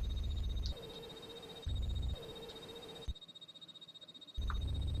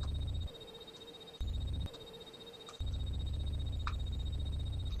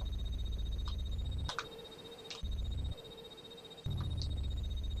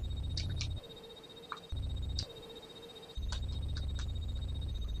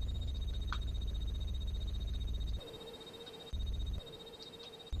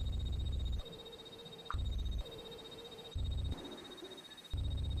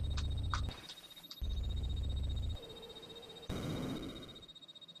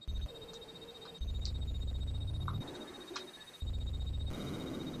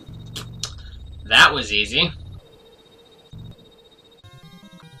 That was easy.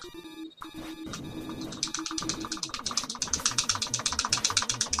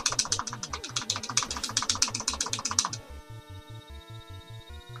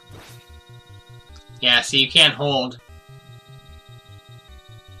 Yeah, see, you can't hold.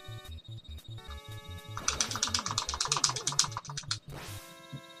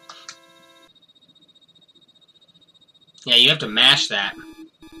 Yeah, you have to mash that.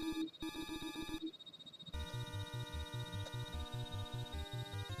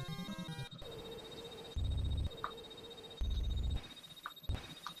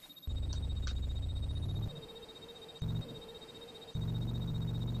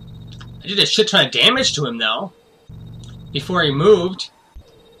 I did a shit ton of damage to him, though, before he moved.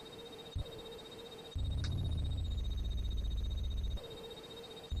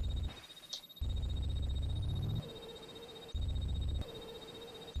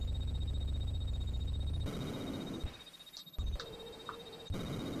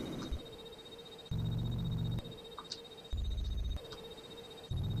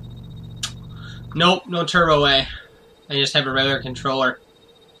 Nope, no turbo way. I just have a regular controller.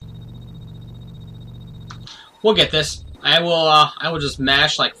 We'll get this. I will just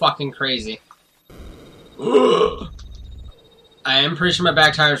mash like fucking crazy. I am pretty sure my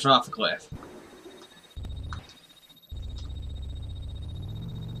back tires are off the cliff.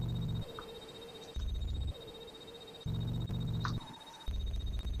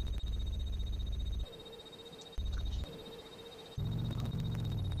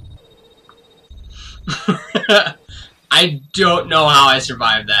 I don't know how I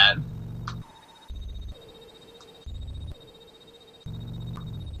survived that.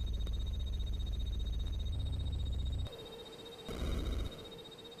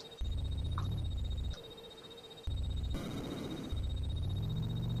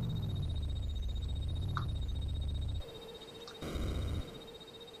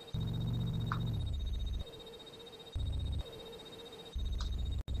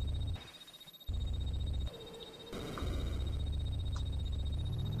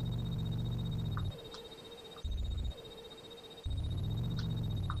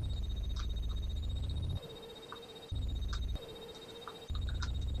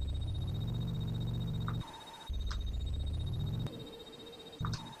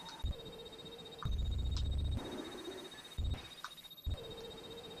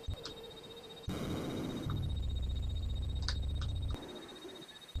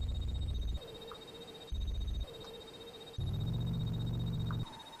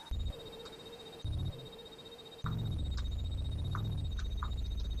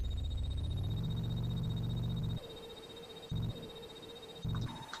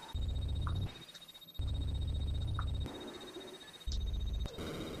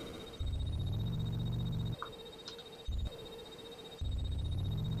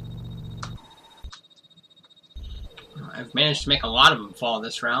 I've managed to make a lot of them fall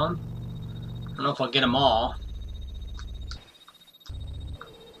this round. I don't know if I'll get them all.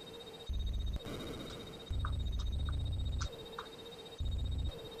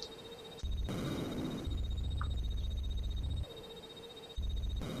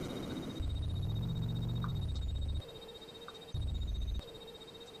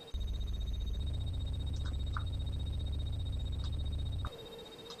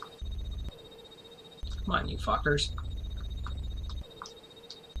 Come on, you fuckers.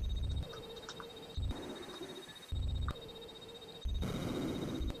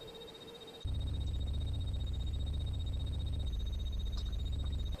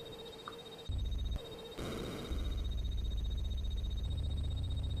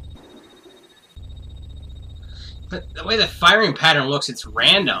 But the way the firing pattern looks, it's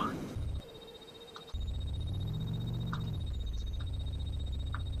random.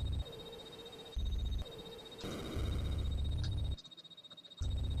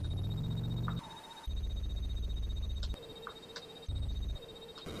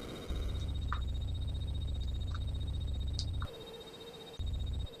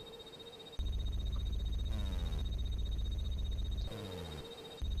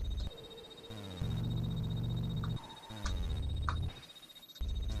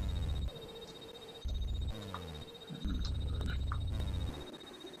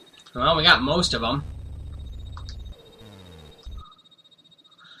 Well, we got most of them.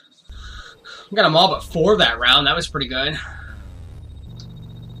 We got them all but 4 that round. That was pretty good.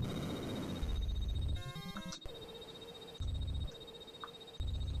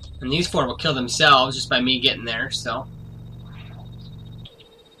 And these 4 will kill themselves just by me getting there, so.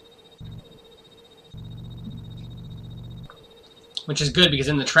 Which is good because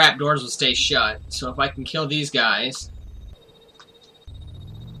then the trap doors will stay shut. So if I can kill these guys.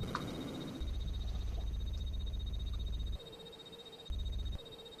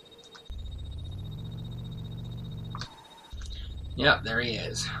 Yep, there he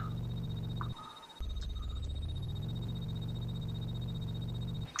is.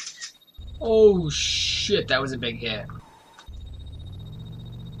 Oh shit, that was a big hit.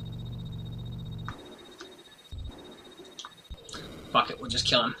 Fuck it, we'll just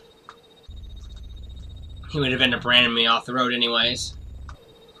kill him. He would have ended up running me off the road anyways.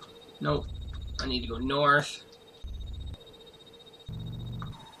 Nope, I need to go north.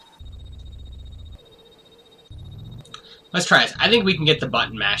 Let's try this. I think we can get the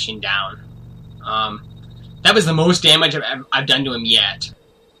button mashing down. That was the most damage I've done to him yet.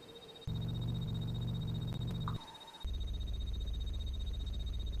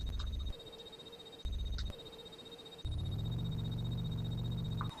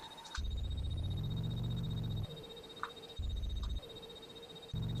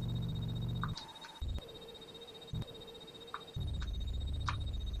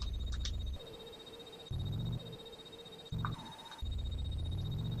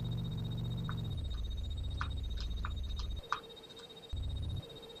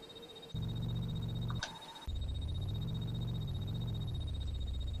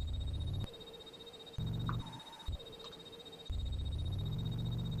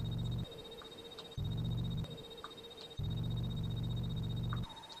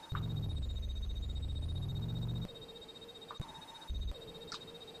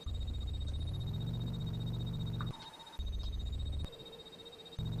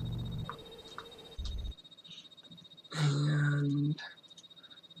 And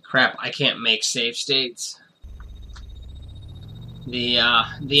crap, I can't make save states. The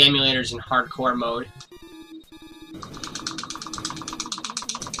emulator's in hardcore mode.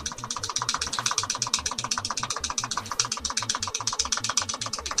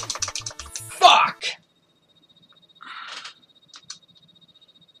 Fuck!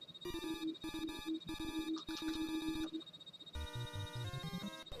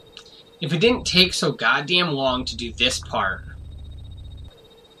 If it didn't take so goddamn long to do this part.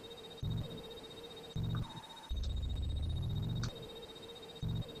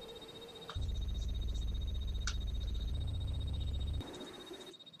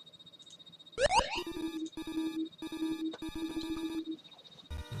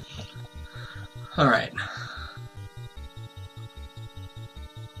 Alright.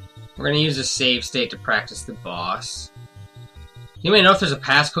 We're going to use a save state to practice the boss. Anybody know if there's a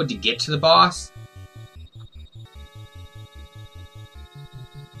passcode to get to the boss?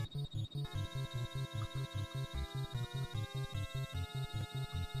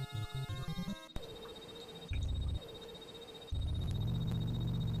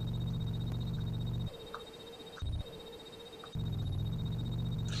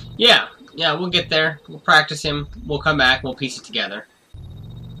 Yeah, Yeah, we'll get there. We'll practice him. We'll come back. We'll piece it together.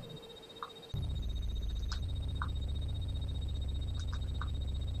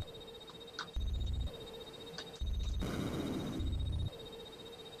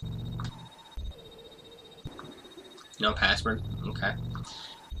 No password? Okay.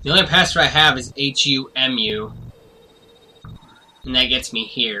 The only password I have is HUMU. And that gets me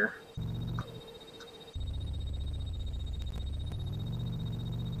here.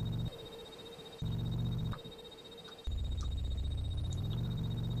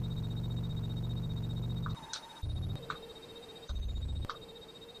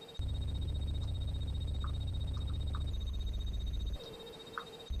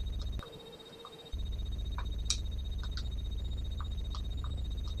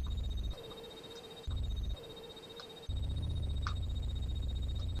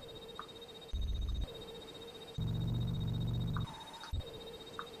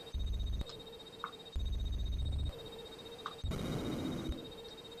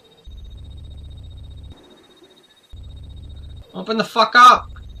 Open the fuck up!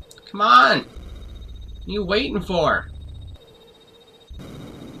 Come on! What are you waiting for?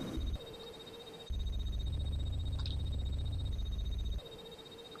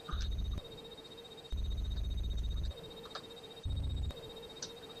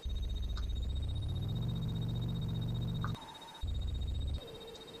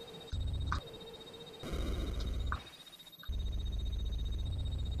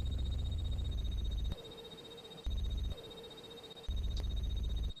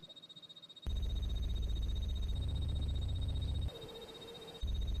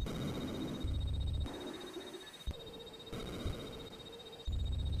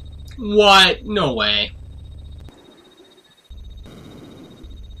 What? No way.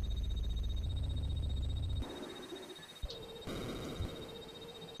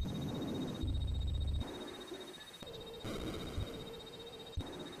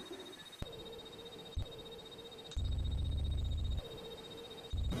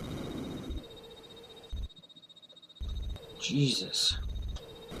 Jesus.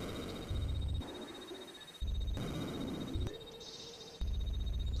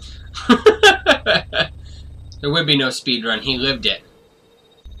 There would be no speedrun. He lived it.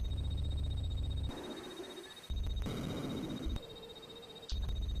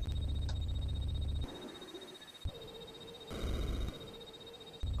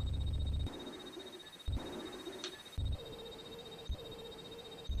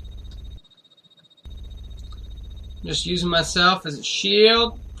 Just using myself as a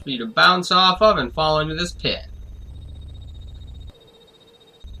shield for you to bounce off of and fall into this pit.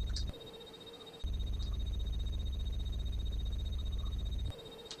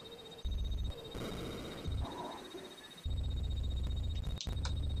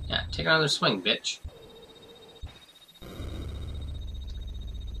 Yeah, take another swing, bitch.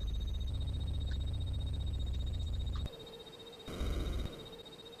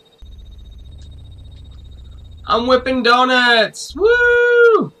 I'm whipping donuts! Woo!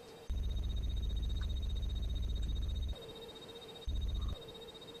 Oh,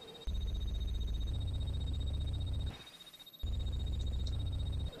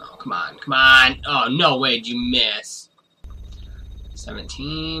 come on, come on. Oh, no way did you miss.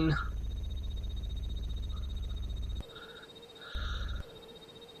 17.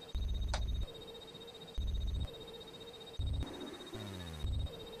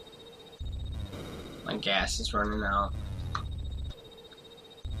 My gas is running out.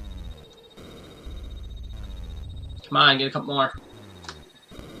 Come on, get a couple more.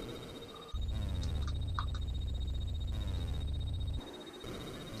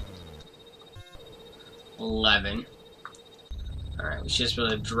 $11. Alright, we should just be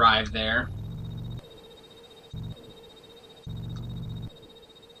able to drive there.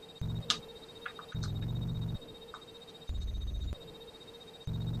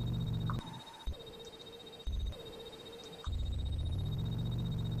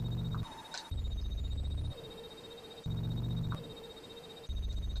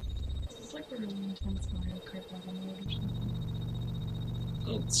 It's like a really intense Mario Kart level mode or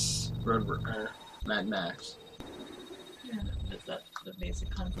something. It's Mad Max. Yeah, is that the basic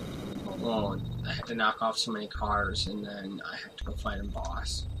concept of the whole Well, I had to knock off so many cars, and then I had to go fight a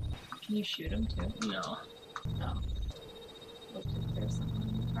boss. Can you shoot him too? No. No. Looked if there's something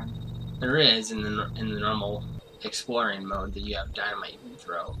in the car. There is in the normal exploring mode that you have dynamite you can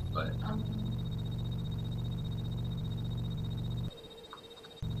throw, but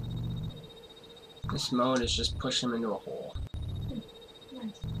this mode is just push him into a hole.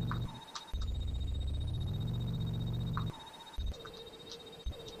 Nice.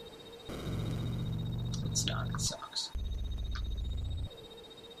 sucks.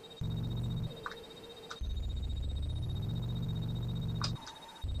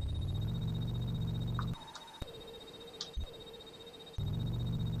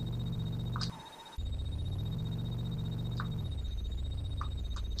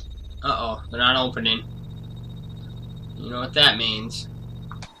 Uh-oh, they're not opening. You know what that means.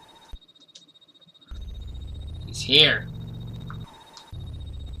 He's here.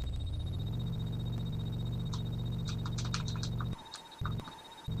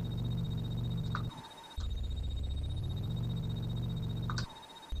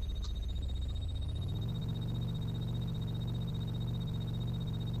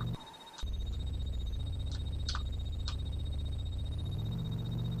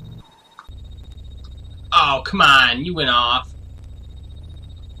 Oh, come on, you went off.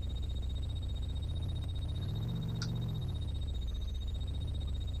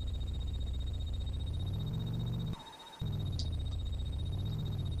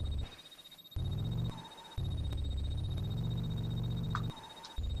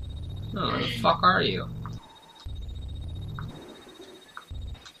 Oh, where the fuck are you?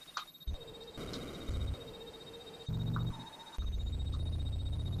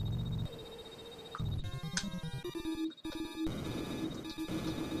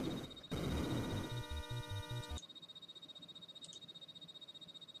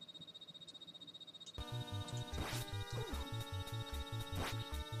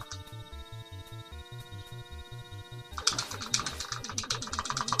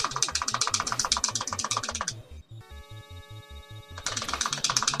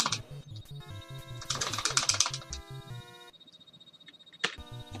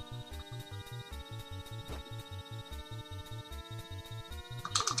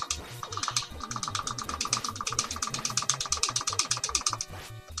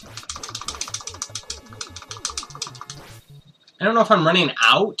 I don't know if I'm running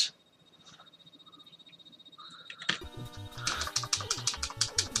out.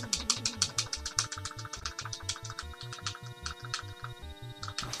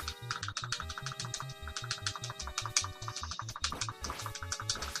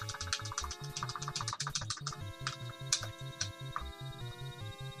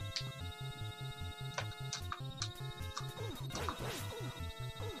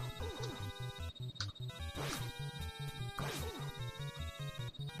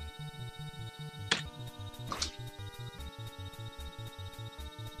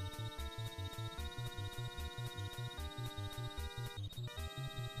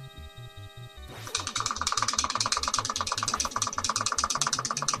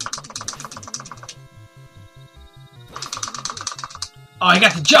 Oh, he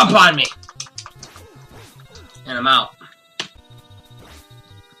got to jump on me! And I'm out.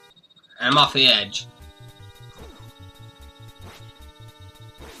 And I'm off the edge.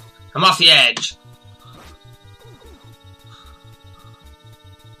 I'm off the edge.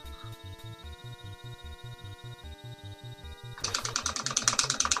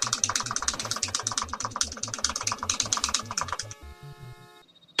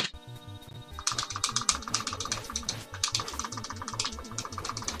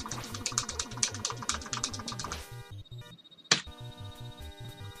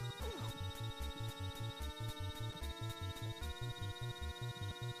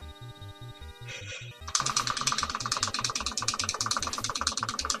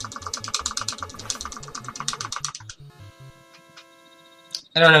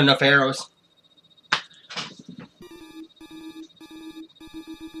 I don't have enough arrows.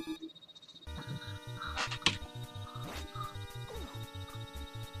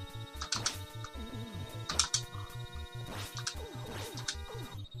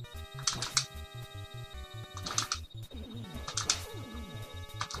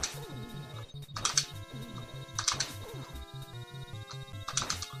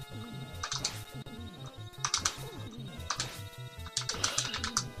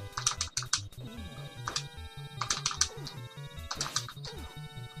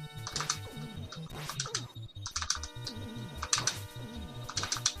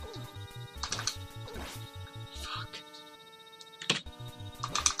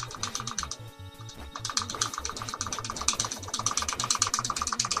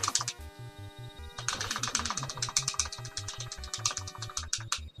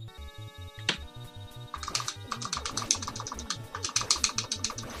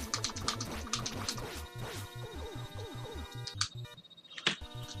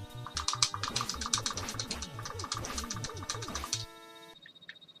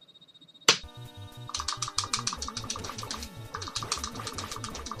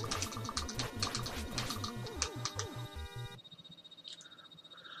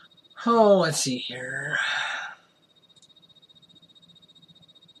 Oh, let's see here.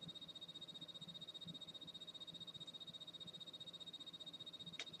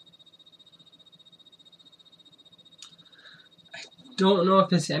 Don't know if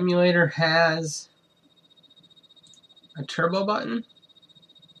this emulator has a turbo button.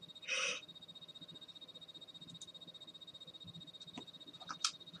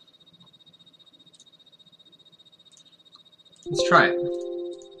 Let's try it.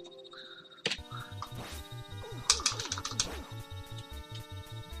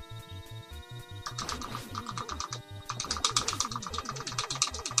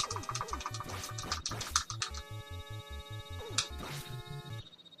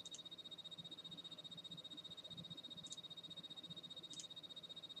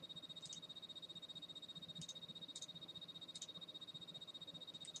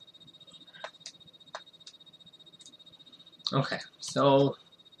 Okay, so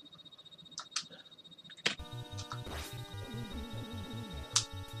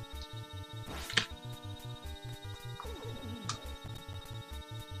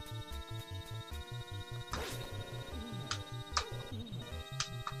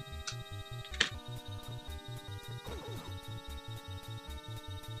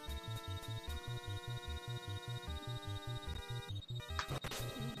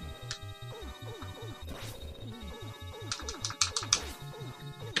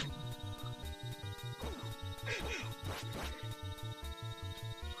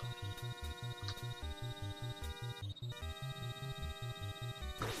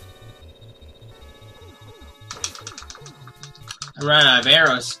I'm running out of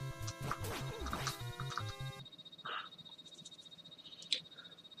arrows.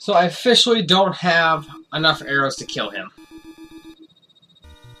 So I officially don't have enough arrows to kill him.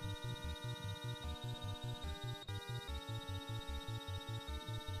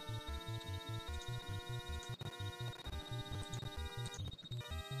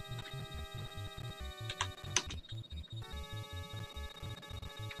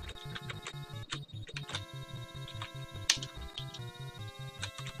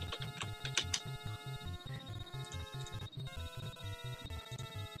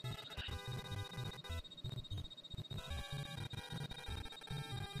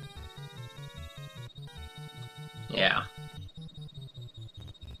 Yeah.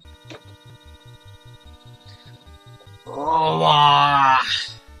 Oh,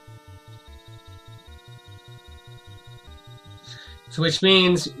 so which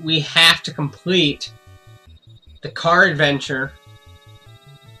means we have to complete the car adventure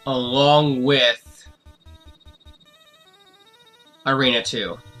along with Arena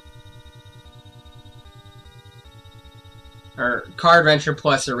 2. Or car adventure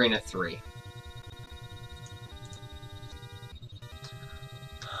plus Arena 3.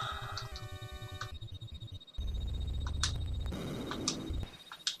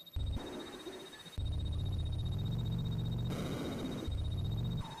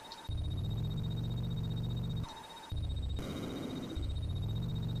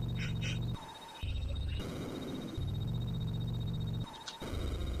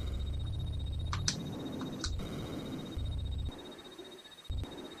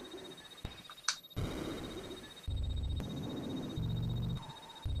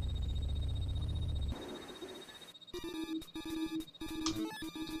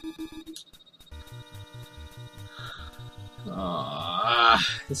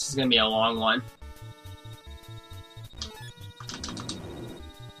 This is going to be a long one.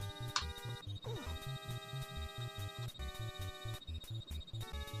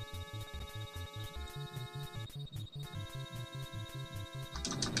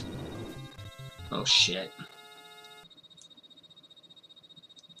 Oh shit.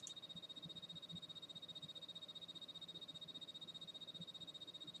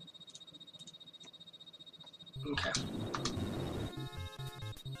 Okay.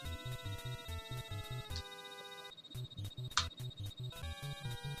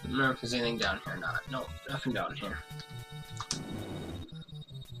 I don't know if there's anything down here or not. Nope, nothing down here.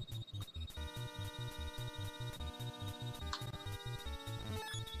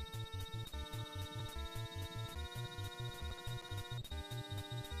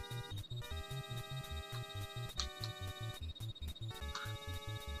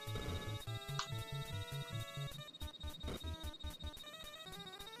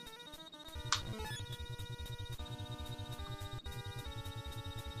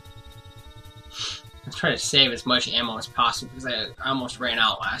 Let's try to save as much ammo as possible because I almost ran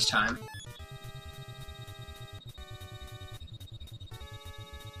out last time.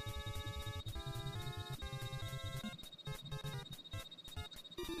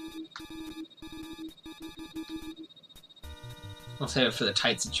 I'll save it for the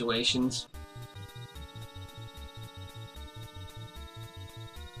tight situations.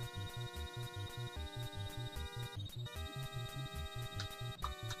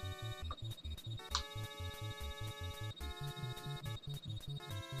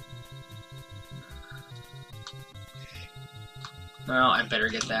 Well, I better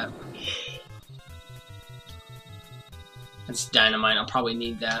get that. It's dynamite, I'll probably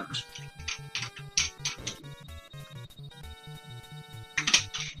need that.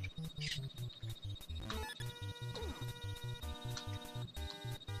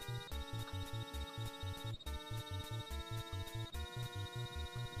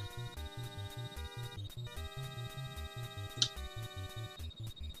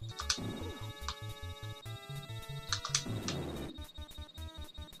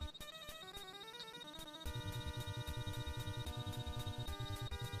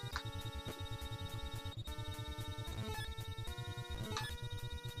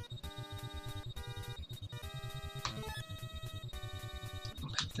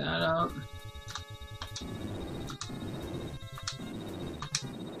 That up.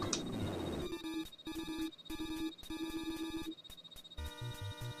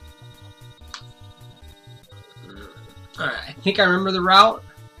 Alright, I think I remember the route.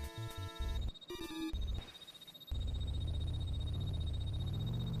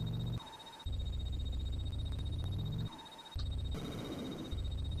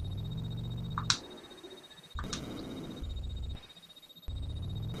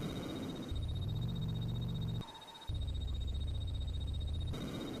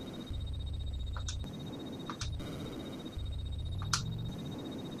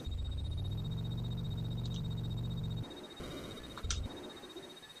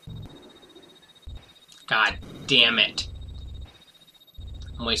 God damn it.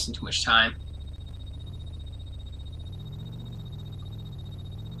 I'm wasting too much time.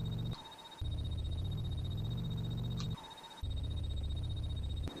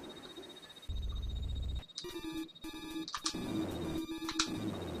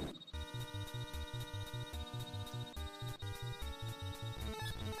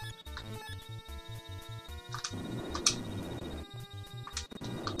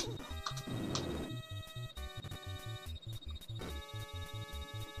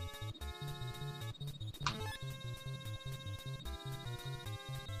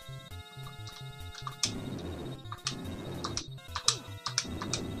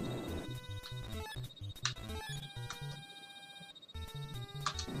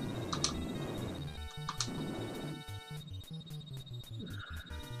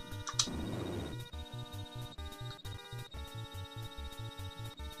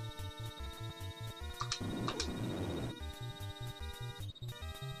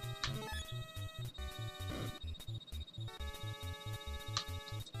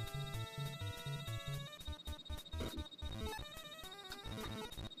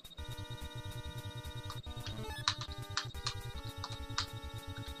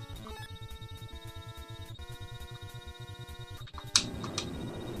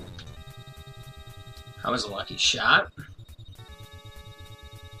 That was a lucky shot.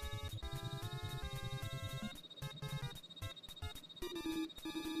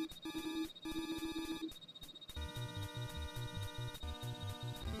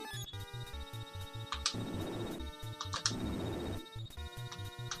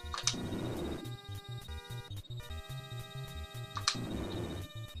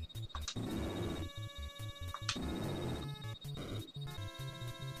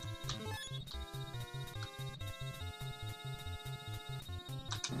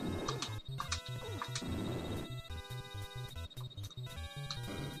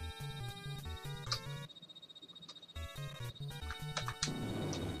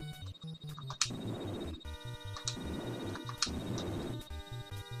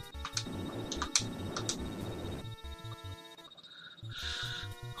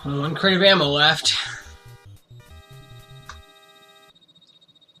 One crate of ammo left.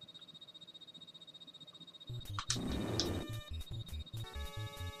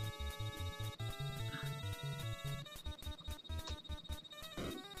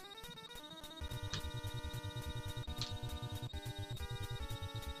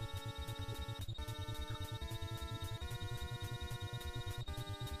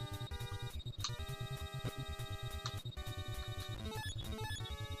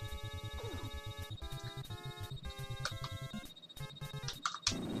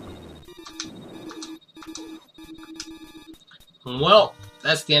 Well,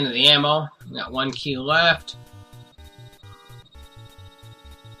 that's the end of the ammo. We got one key left.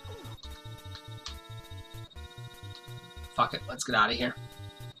 fuck it. Let's get out of here.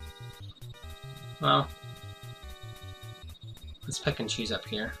 Well, let's pick and choose up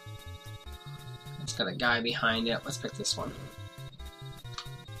here. It's got a guy behind it. Let's pick this one.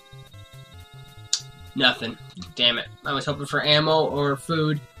 Nothing. Damn it. I was hoping for ammo or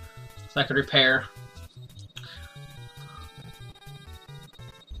food so I could repair.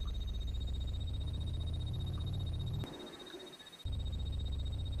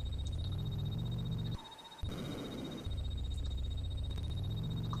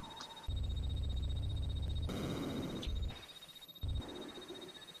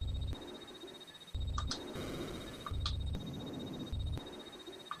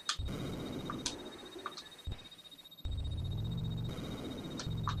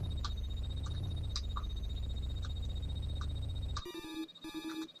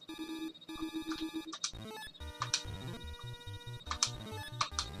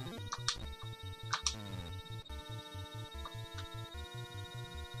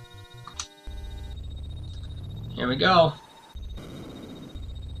 Here we go.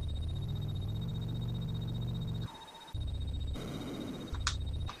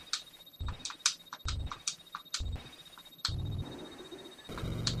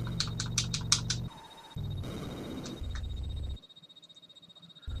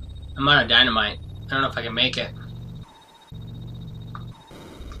 I'm out of dynamite. I don't know if I can make it.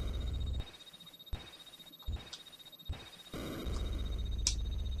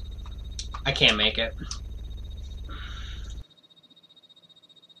 I can't make it.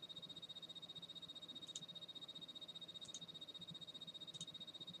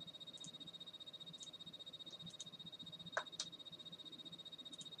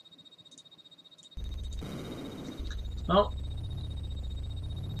 Oh.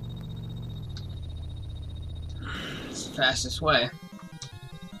 It's the fastest way.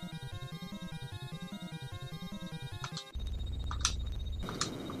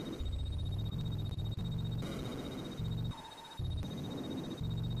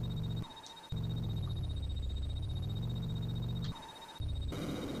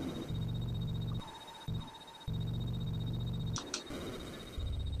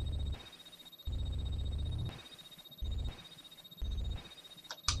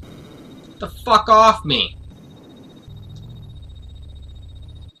 The fuck off me!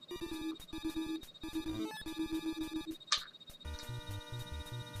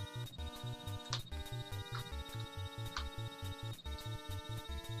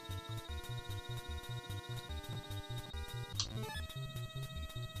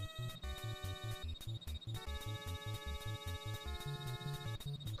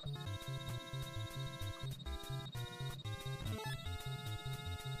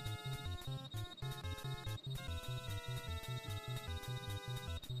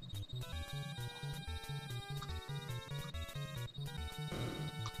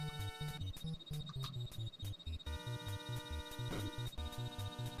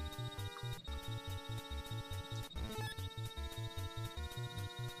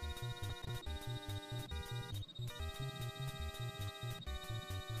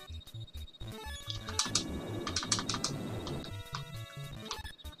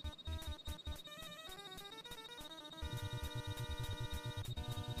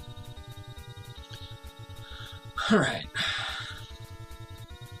 Alright.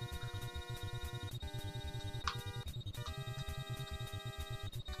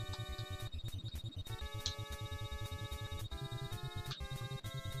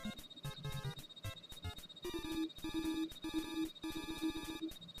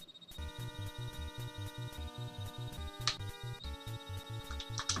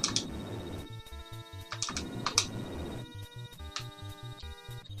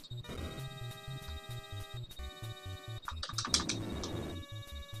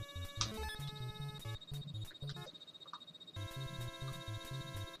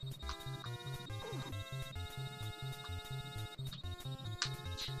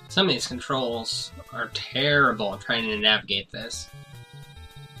 Some of these controls are terrible trying to navigate this.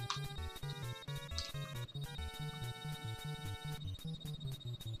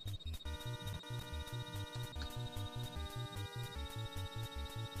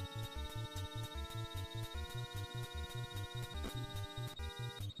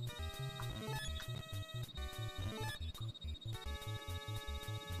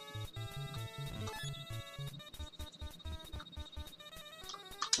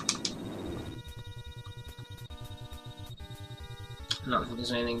 I don't think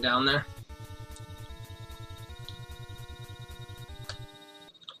there's anything down there.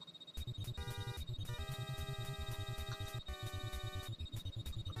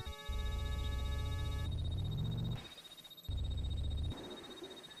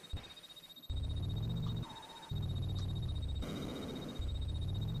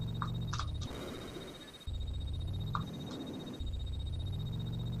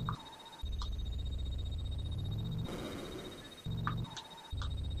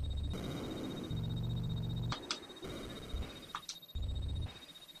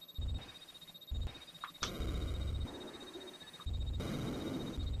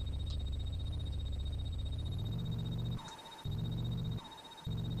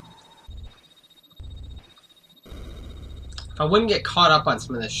 I wouldn't get caught up on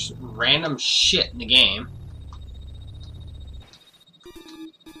some of the random shit in the game.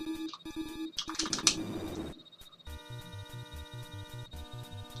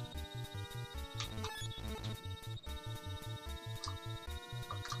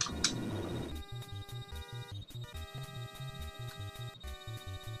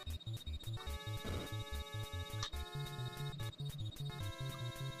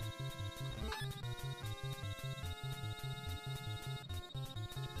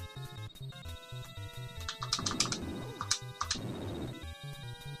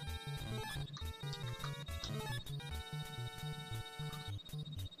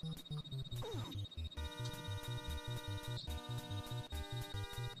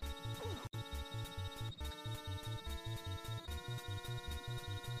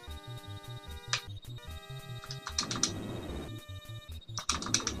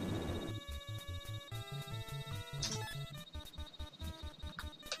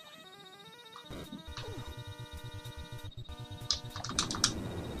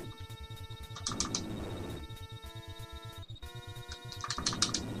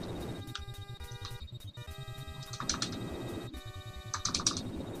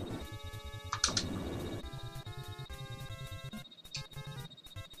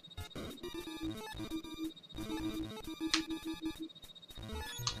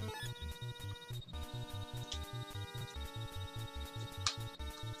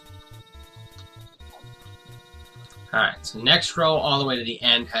 Alright, so next row all the way to the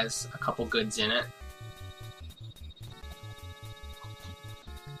end has a couple goods in it.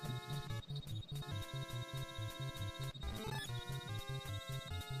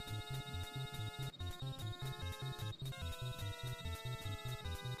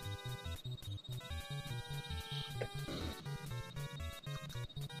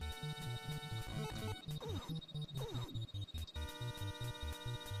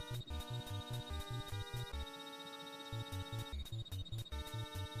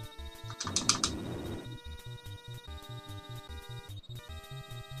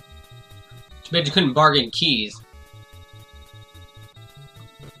 Too bad you couldn't bargain keys.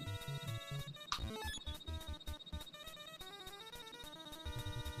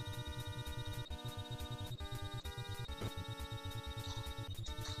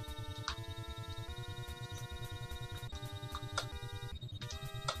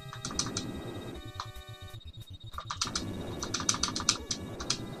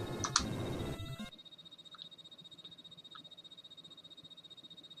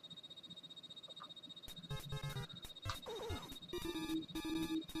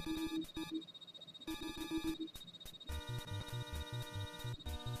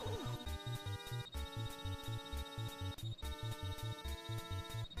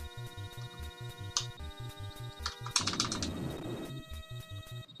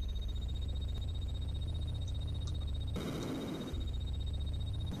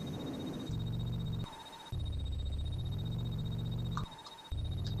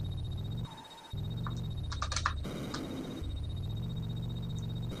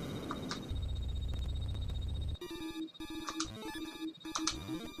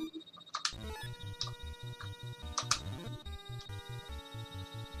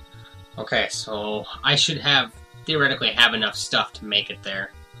 Okay, so I should theoretically have enough stuff to make it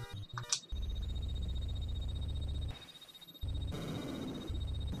there.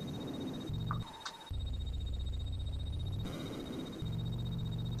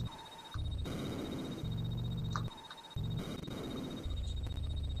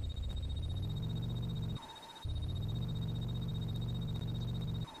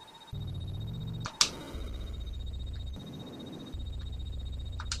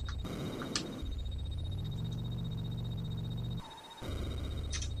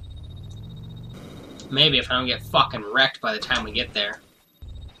 Maybe if I don't get fucking wrecked by the time we get there.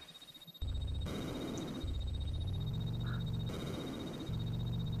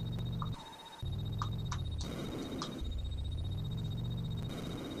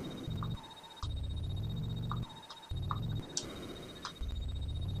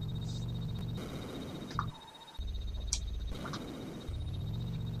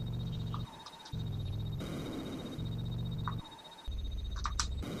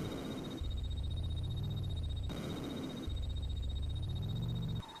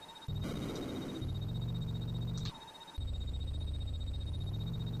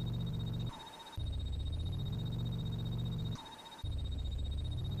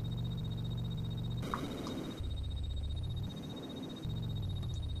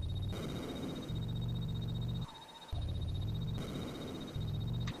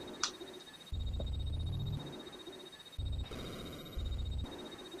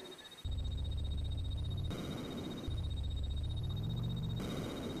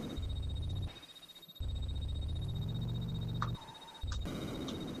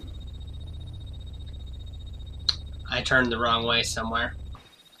 I turned the wrong way somewhere.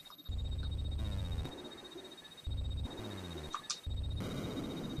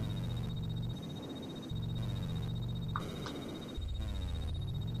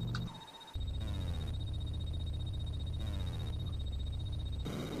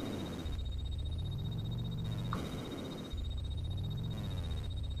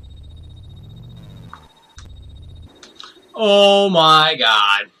 Oh my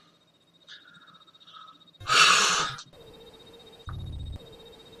god.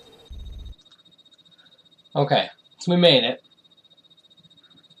 Okay, so we made it.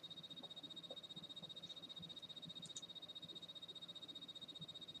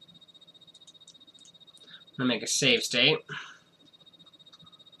 I'm gonna make a save state.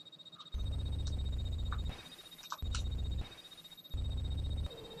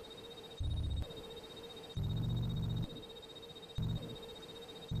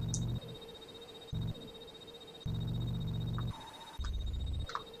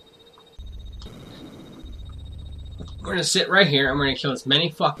 We're gonna sit right here and we're gonna kill as many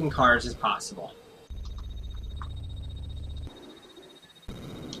fucking cars as possible.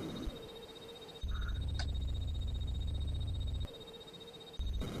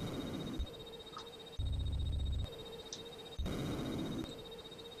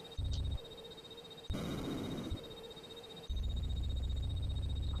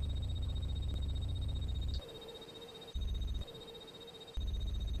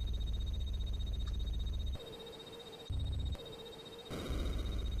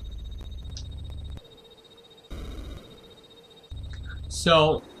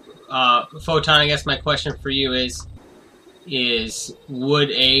 So, Photon, I guess my question for you is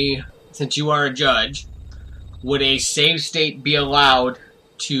would since you are a judge, would a save state be allowed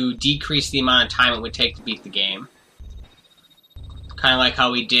to decrease the amount of time it would take to beat the game? Kind of like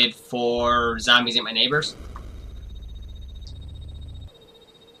how we did for Zombies Ate My Neighbors?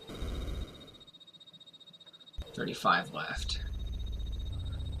 $35 left.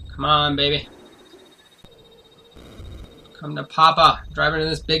 Come on, baby. Come to Papa. Drive into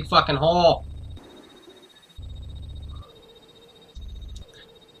this big fucking hole.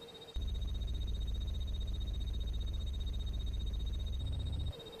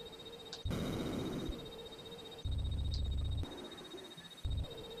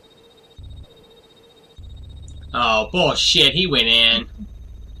 Oh, bullshit. He went in.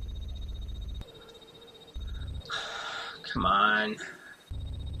 Come on.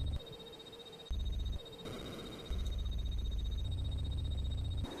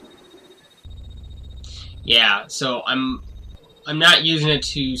 Yeah, so I'm not using it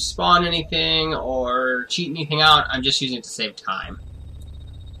to spawn anything or cheat anything out. I'm just using it to save time.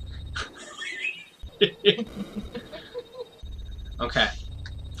 Okay.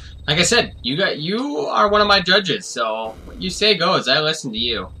 Like I said, you are one of my judges, so what you say goes. I listen to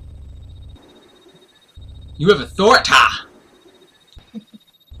you. You have authority.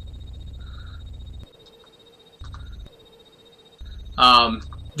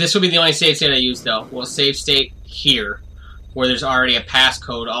 This will be the only save state I use, though. We'll save state here, where there's already a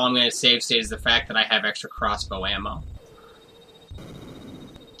passcode. All I'm going to save state is the fact that I have extra crossbow ammo.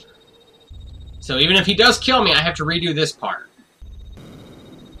 So even if he does kill me, I have to redo this part.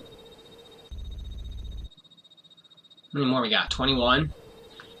 How many more we got? 21?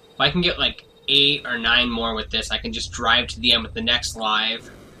 If I can get like 8 or 9 more with this, I can just drive to the end with the next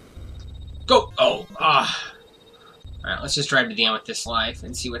live. Go! Oh! Ah! Alright, let's just drive to the end with this live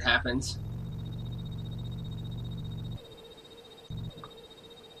and see what happens.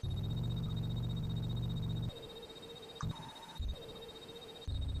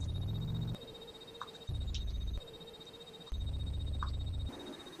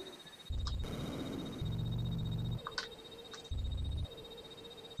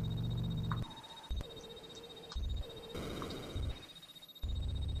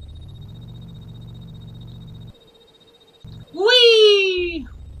 Whee!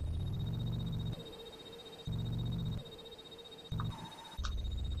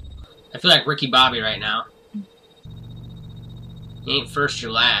 I feel like Ricky Bobby right now. You ain't first,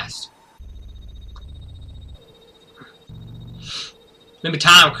 you're last. Maybe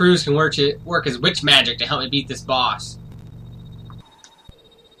Tom Cruise can work his witch magic to help me beat this boss.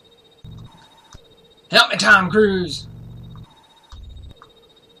 Help me, Tom Cruise!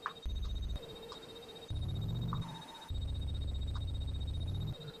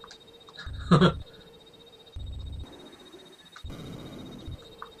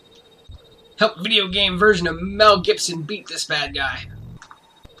 Help video game version of Mel Gibson beat this bad guy.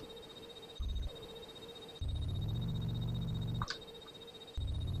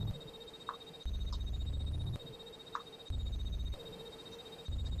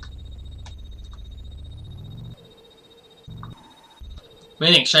 What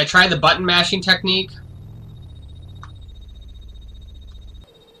do you think? Should I try the button mashing technique?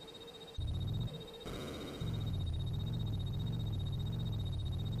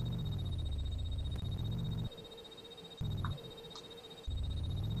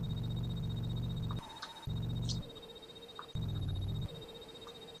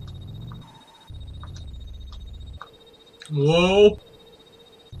 Whoa.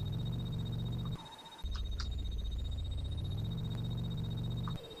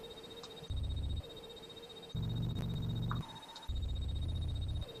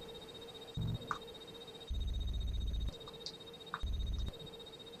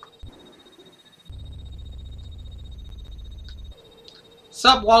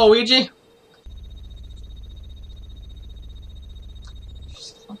 Sup, Waluigi?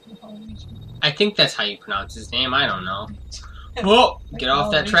 I think that's how you pronounce his name. I don't know. Whoa! Get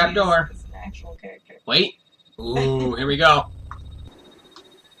off that trap door. Is an actual character. Wait. Ooh, here we go.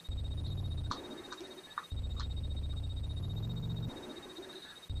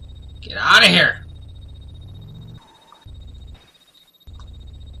 Get out of here.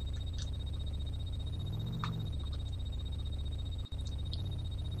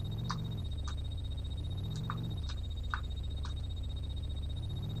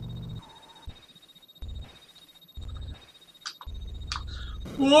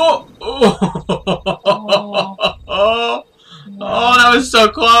 Whoa! Oh, that was so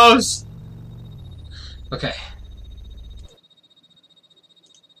close. Okay.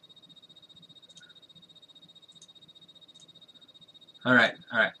 All right.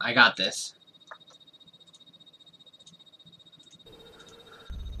 I got this.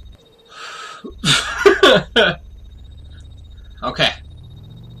 Okay.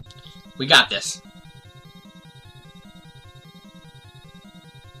 We got this.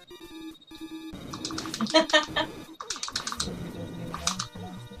 I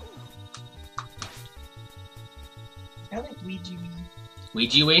like Ouija.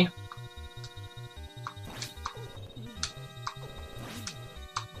 Ouija-wee?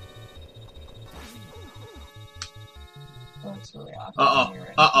 Oh, it's really awkward. Uh-oh. You're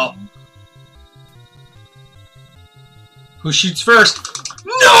right. Uh-oh. Who shoots first?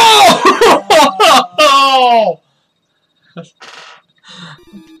 No!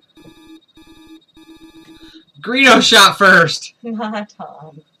 Greedo shot first. Not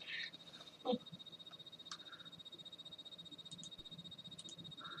Tom.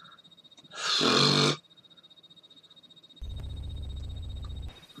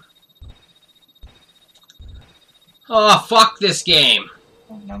 Oh, fuck this game.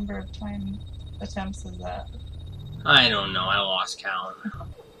 What number of time attempts is that? I don't know. I lost count.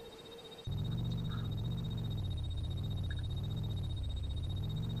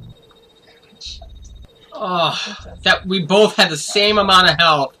 Oh, that we both had the same amount of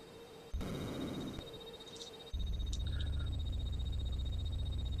health.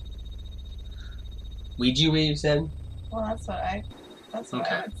 Ouija-wee, you said? Well, that's what I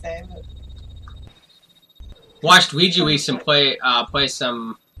Okay. would say. But Watched Ouija-wee play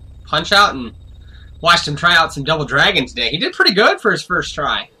some Punch-Out and watched him try out some Double Dragon today. He did pretty good for his first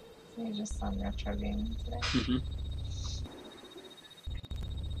try. you just on retro gaming today. Mm-hmm.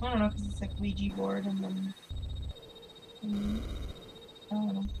 I don't know, because it's like Ouija board and then... I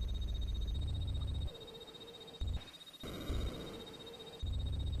don't know.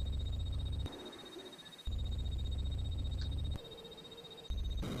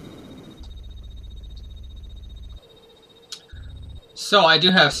 So I do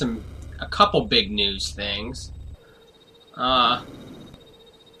have a couple big news things. I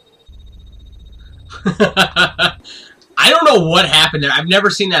don't know what happened there. I've never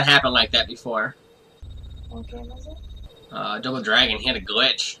seen that happen like that before. What game was it? Double Dragon, he had a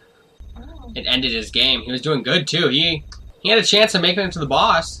glitch. Oh. It ended his game. He was doing good too. He had a chance of making it to the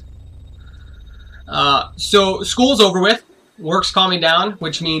boss. So school's over with. Work's calming down,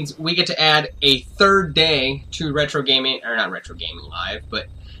 which means we get to add a third day to Retro Gaming, or not Retro Gaming Live, but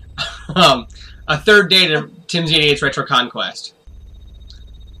a third day to Tim's 88's Retro Conquest.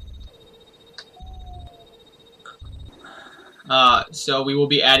 So we will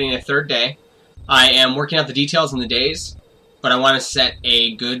be adding a third day. I am working out the details on the days, but I want to set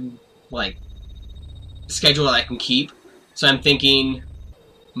a good, schedule that I can keep. So I'm thinking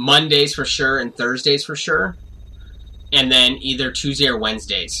Mondays for sure and Thursdays for sure. And then either Tuesday or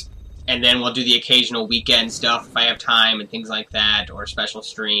Wednesdays. And then we'll do the occasional weekend stuff if I have time and things like that, or special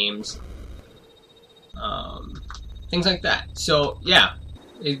streams. Things like that. So, yeah.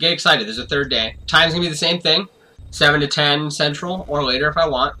 Get excited. There's a third day. Time's going to be the same thing. 7 to 10 Central, or later if I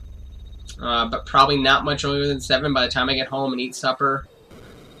want. But probably not much earlier than 7 by the time I get home and eat supper.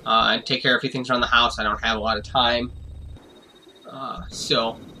 take care of a few things around the house. I don't have a lot of time.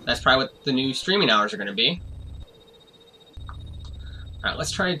 So that's probably what the new streaming hours are going to be. Alright,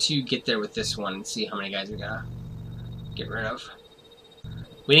 let's try to get there with this one and see how many guys we gotta get rid of.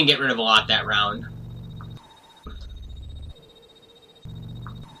 We didn't get rid of a lot that round.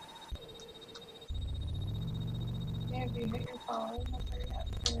 Yeah, if you hit your followers, I'll hurry up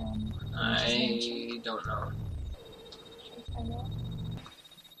for, I don't know. should I find out?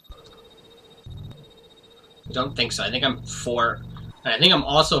 I don't think so. I think I'm 4. And I think I'm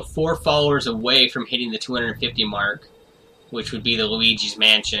also 4 followers away from hitting the 250 mark, which would be the Luigi's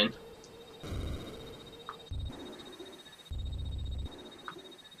Mansion.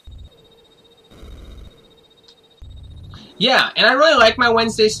 Yeah, and I really like my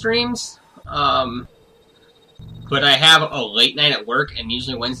Wednesday streams. But I have a late night at work, and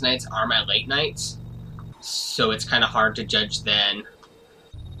usually Wednesday nights are my late nights. So it's kind of hard to judge then.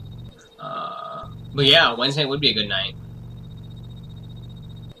 But yeah, Wednesday would be a good night.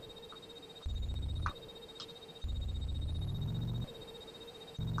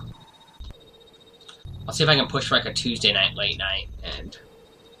 I'll see if I can push for like a Tuesday night, late night, and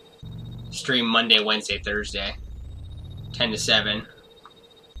stream Monday, Wednesday, Thursday. 10 to 7.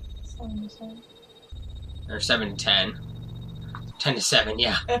 7 to 7. Or 7 to 10. 10 to 7,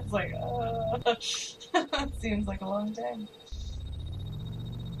 yeah. It's like, that seems like a long time.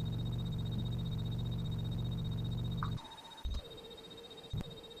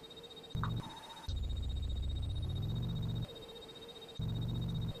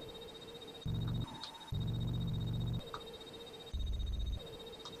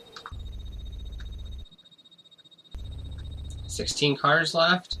 $16 cars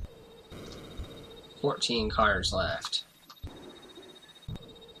left. 14 cars left.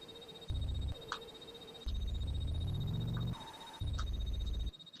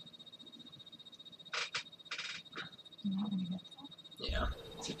 I'm not gonna get that. Yeah,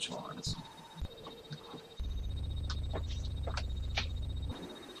 which ones?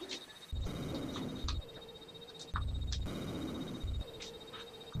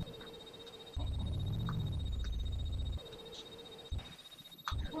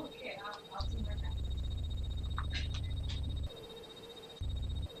 Okay, I'll do my best.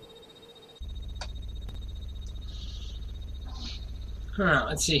 Alright,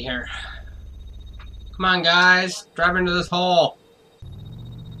 let's see here. Come on, guys. Drive into this hole.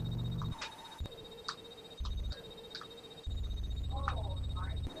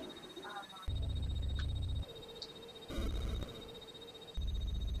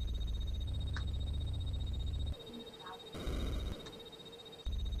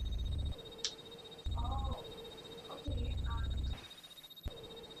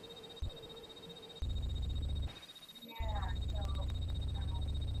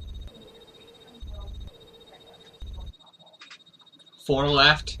 Four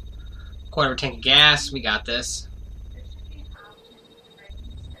left. Quarter of a tank of gas. We got this.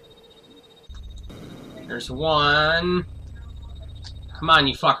 There's one. Come on,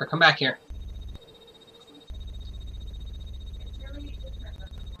 you fucker. Come back here.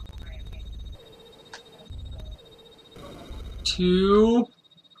 Two.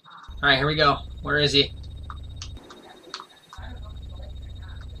 Alright, here we go. Where is he?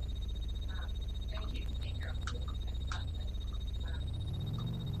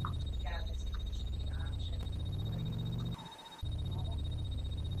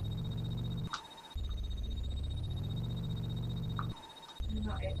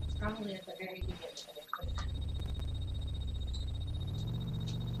 No, it's probably at the very beginning that I put it in.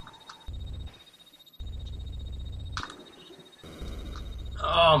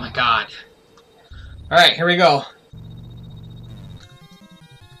 Oh my god. Alright, here we go.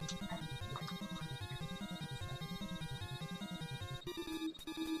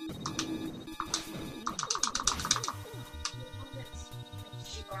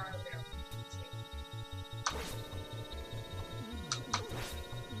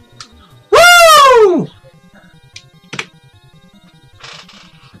 Woo!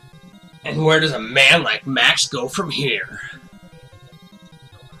 And where does a man like Max go from here?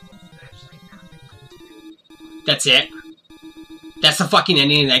 That's it? That's the fucking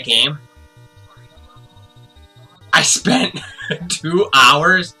ending of that game? I spent 2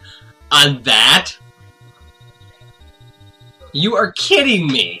 hours on that? You are kidding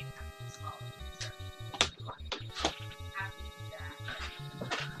me!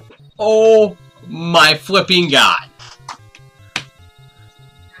 Oh my flipping god.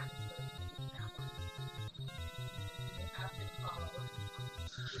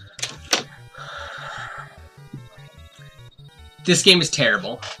 This game is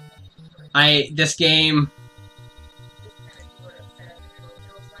terrible. This game...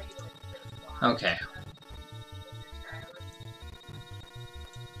 Okay.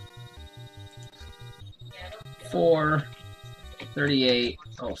 Four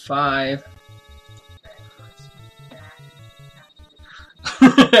 3805.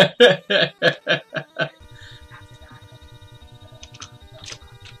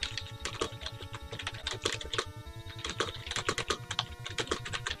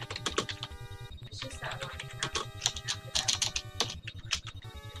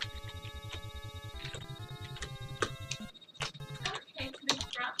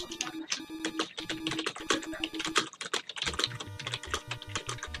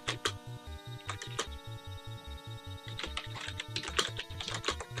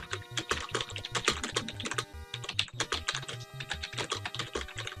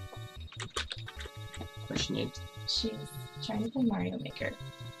 She was trying to play Mario Maker.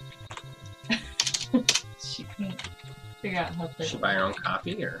 She couldn't figure out how to play. Should she buy her own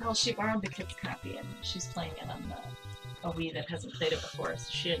copy, or? Well, she borrowed the kid's copy, and she's playing it on a Wii that hasn't played it before,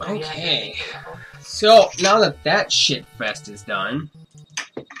 so she didn't know you had to Okay. make it level. So now that that shit fest is done,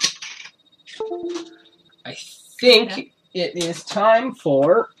 I think it is time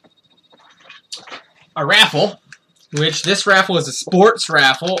for a raffle. Which this raffle is a sports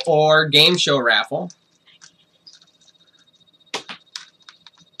raffle or game show raffle.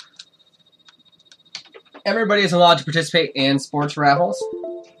 Everybody is allowed to participate in sports raffles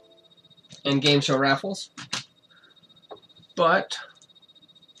and game show raffles. But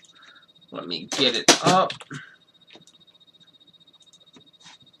let me get it up.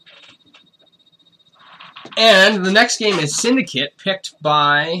 And the next game is Syndicate, picked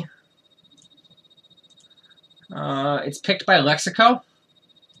by... it's picked by Lexico.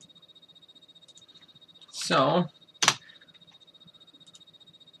 So...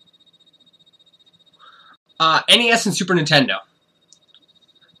 NES and Super Nintendo.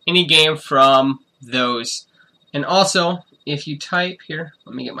 Any game from those. And also, if you type here...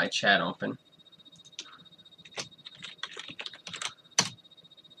 Let me get my chat open.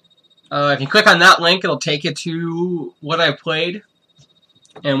 If you click on that link, it'll take you to what I played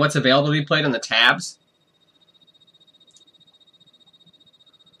and what's available to be played on the tabs.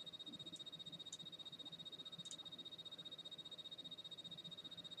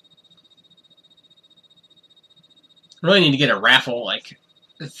 I really need to get a raffle like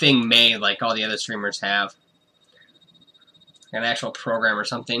thing made like all the other streamers have. An actual program or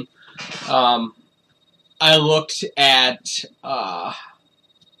something. I looked at... or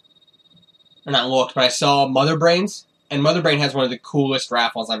not looked, but I saw Mother Brains, and Mother Brain has one of the coolest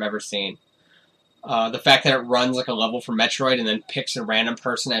raffles I've ever seen. The fact that it runs like a level for Metroid and then picks a random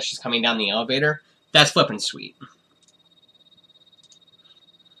person as she's coming down the elevator, that's flippin' sweet.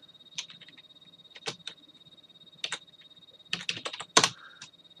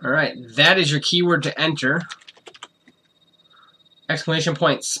 Alright, that is your keyword to enter. Exclamation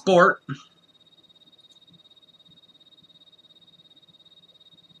point sport.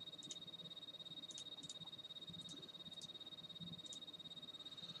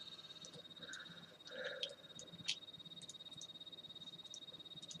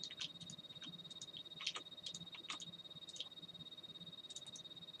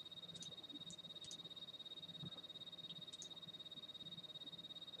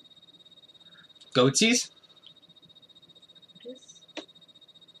 Goatsies?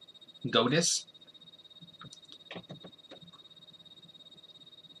 Godis?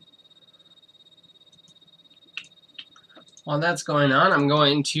 While that's going on, I'm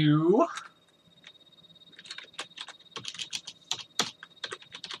going to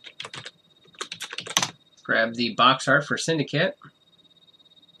grab the box art for Syndicate.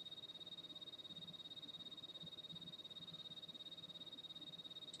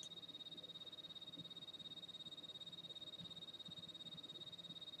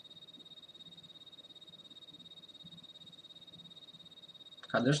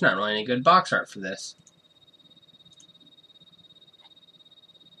 God, there's not really any good box art for this.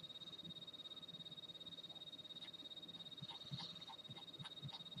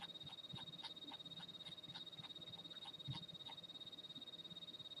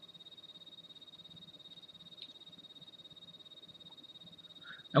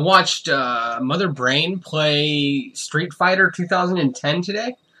 I watched Mother Brain play Street Fighter 2010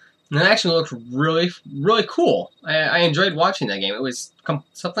 today, and it actually looked really, really cool. I enjoyed watching that game. It was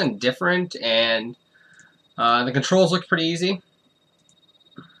something different, and the controls looked pretty easy.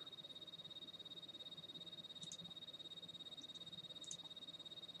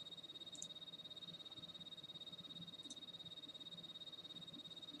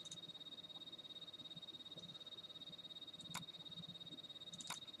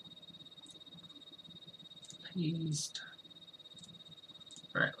 East.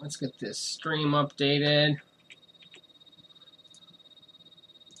 Alright, let's get this stream updated.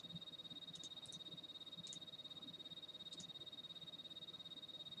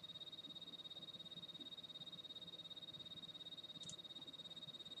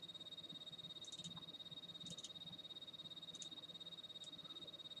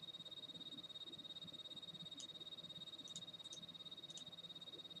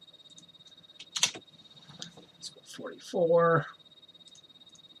 Let's go 44.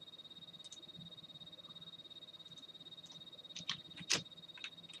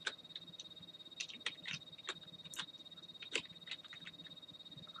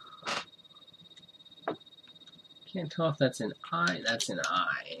 Can't tell if that's an I. That's an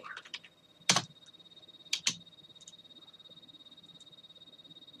I.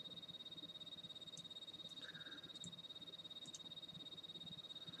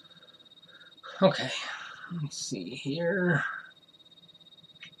 Okay, let's see here.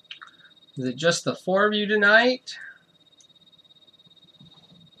 Is it just the 4 of you tonight?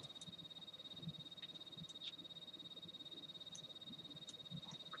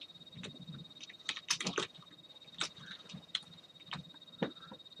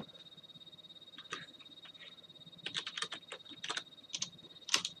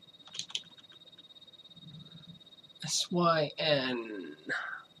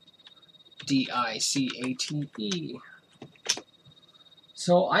 SYNDICATE.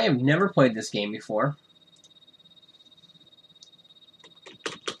 So I have never played this game before.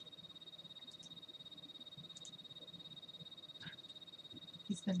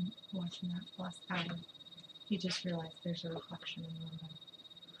 He's been watching that for the last hour. He just realized there's a reflection in the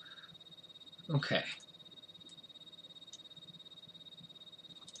window. Okay.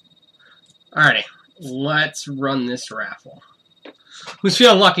 Alrighty, let's run this raffle. Who's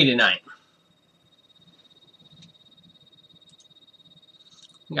feeling lucky tonight?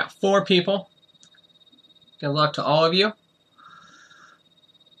 We got 4 people. Good luck to all of you.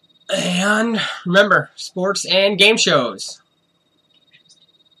 And remember, sports and game shows.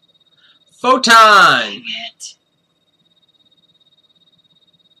 Photon! Dang it.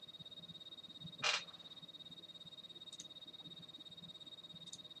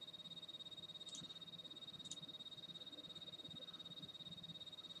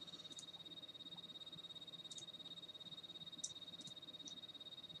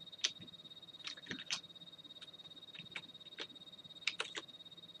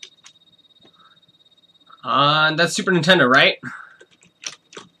 That's Super Nintendo, right?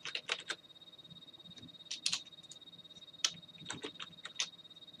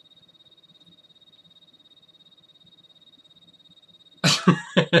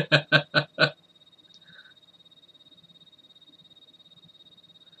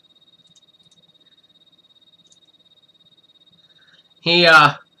 He,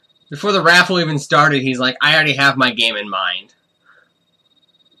 before the raffle even started, he's like, I already have my game in mind.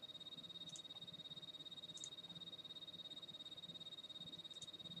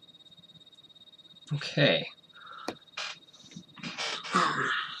 Okay.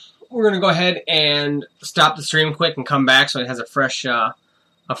 We're going to go ahead and stop the stream quick and come back so it has a fresh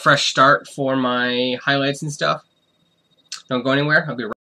start for my highlights and stuff. Don't go anywhere. I'll be right back.